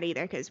experience you mad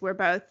either because we're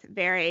both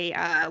very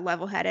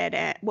level-headed.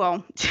 And,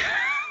 well,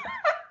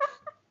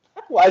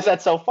 Why is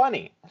that so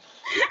funny?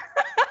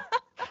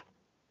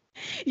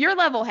 you're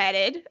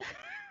level-headed.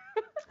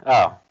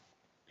 Oh,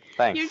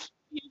 thanks.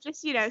 You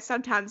just,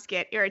 sometimes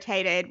get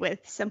irritated with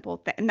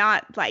simple,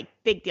 not like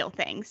big deal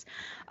things.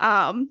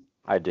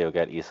 I do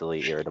get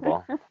easily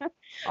irritable.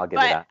 I'll give you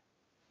But that.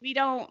 we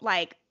don't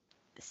like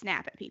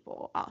snap at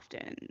people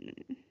often.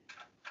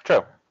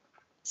 True.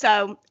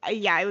 So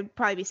yeah, it would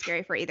probably be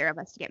scary for either of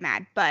us to get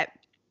mad. But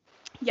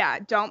yeah,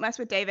 don't mess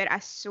with David. I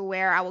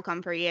swear I will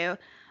come for you,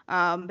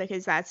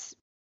 because that's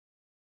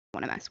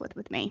what I want to mess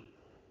with me.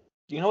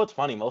 You know what's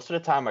funny? Most of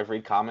the time I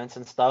read comments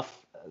and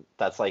stuff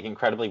that's like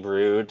incredibly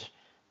rude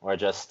or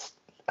just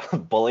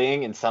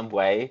bullying in some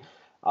way.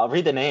 I'll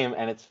read the name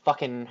and it's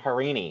fucking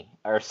Harini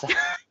or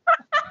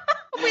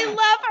We love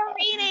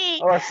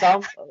Harini. or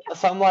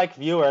some like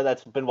viewer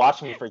that's been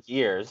watching me for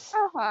years.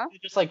 Uh-huh.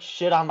 Just like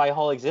shit on my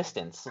whole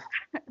existence.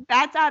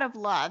 That's out of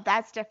love.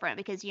 That's different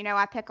because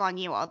I pick on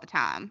you all the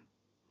time.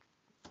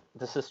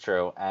 This is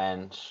true,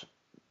 and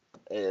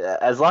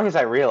as long as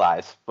I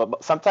realize,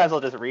 but sometimes I'll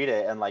just read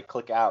it and like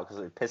click out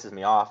because it pisses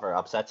me off or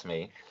upsets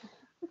me,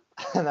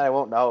 and then I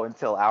won't know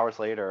until hours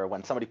later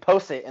when somebody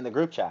posts it in the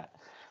group chat.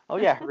 Oh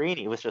yeah,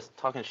 Harini was just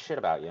talking shit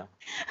about you.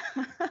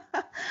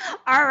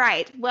 All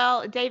right.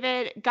 Well,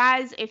 David,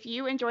 guys, if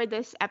you enjoyed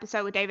this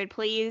episode with David,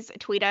 please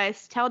tweet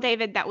us. Tell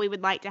David that we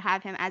would like to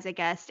have him as a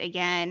guest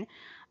again.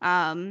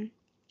 I'm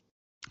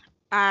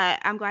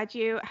glad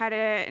you had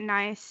a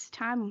nice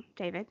time,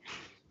 David.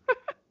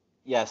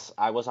 Yes,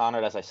 I was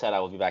honored. As I said, I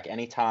will be back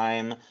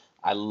anytime.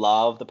 I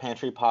love the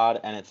Pantry Pod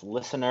and its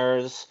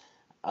listeners.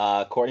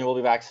 Courtney will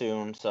be back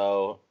soon,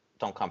 so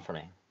don't come for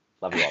me.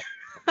 Love you all.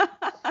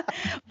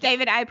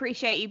 David, I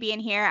appreciate you being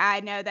here. I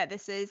know that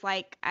this is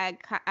like, I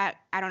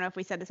don't know if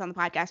we said this on the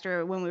podcast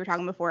or when we were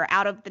talking before,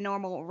 out of the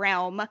normal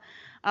realm.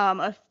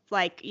 of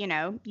like, you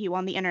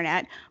on the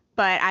internet.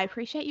 But I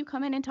appreciate you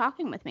coming and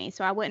talking with me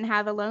so I wouldn't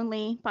have a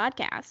lonely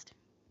podcast.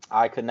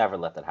 I could never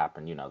let that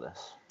happen. You know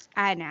this.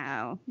 I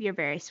know. You're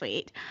very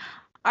sweet.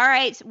 All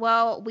right.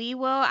 Well,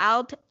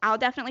 I'll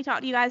definitely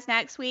talk to you guys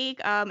next week.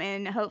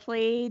 And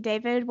hopefully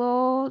David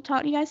will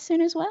talk to you guys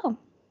soon as well.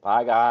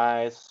 Bye,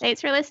 guys.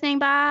 Thanks for listening.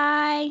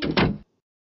 Bye.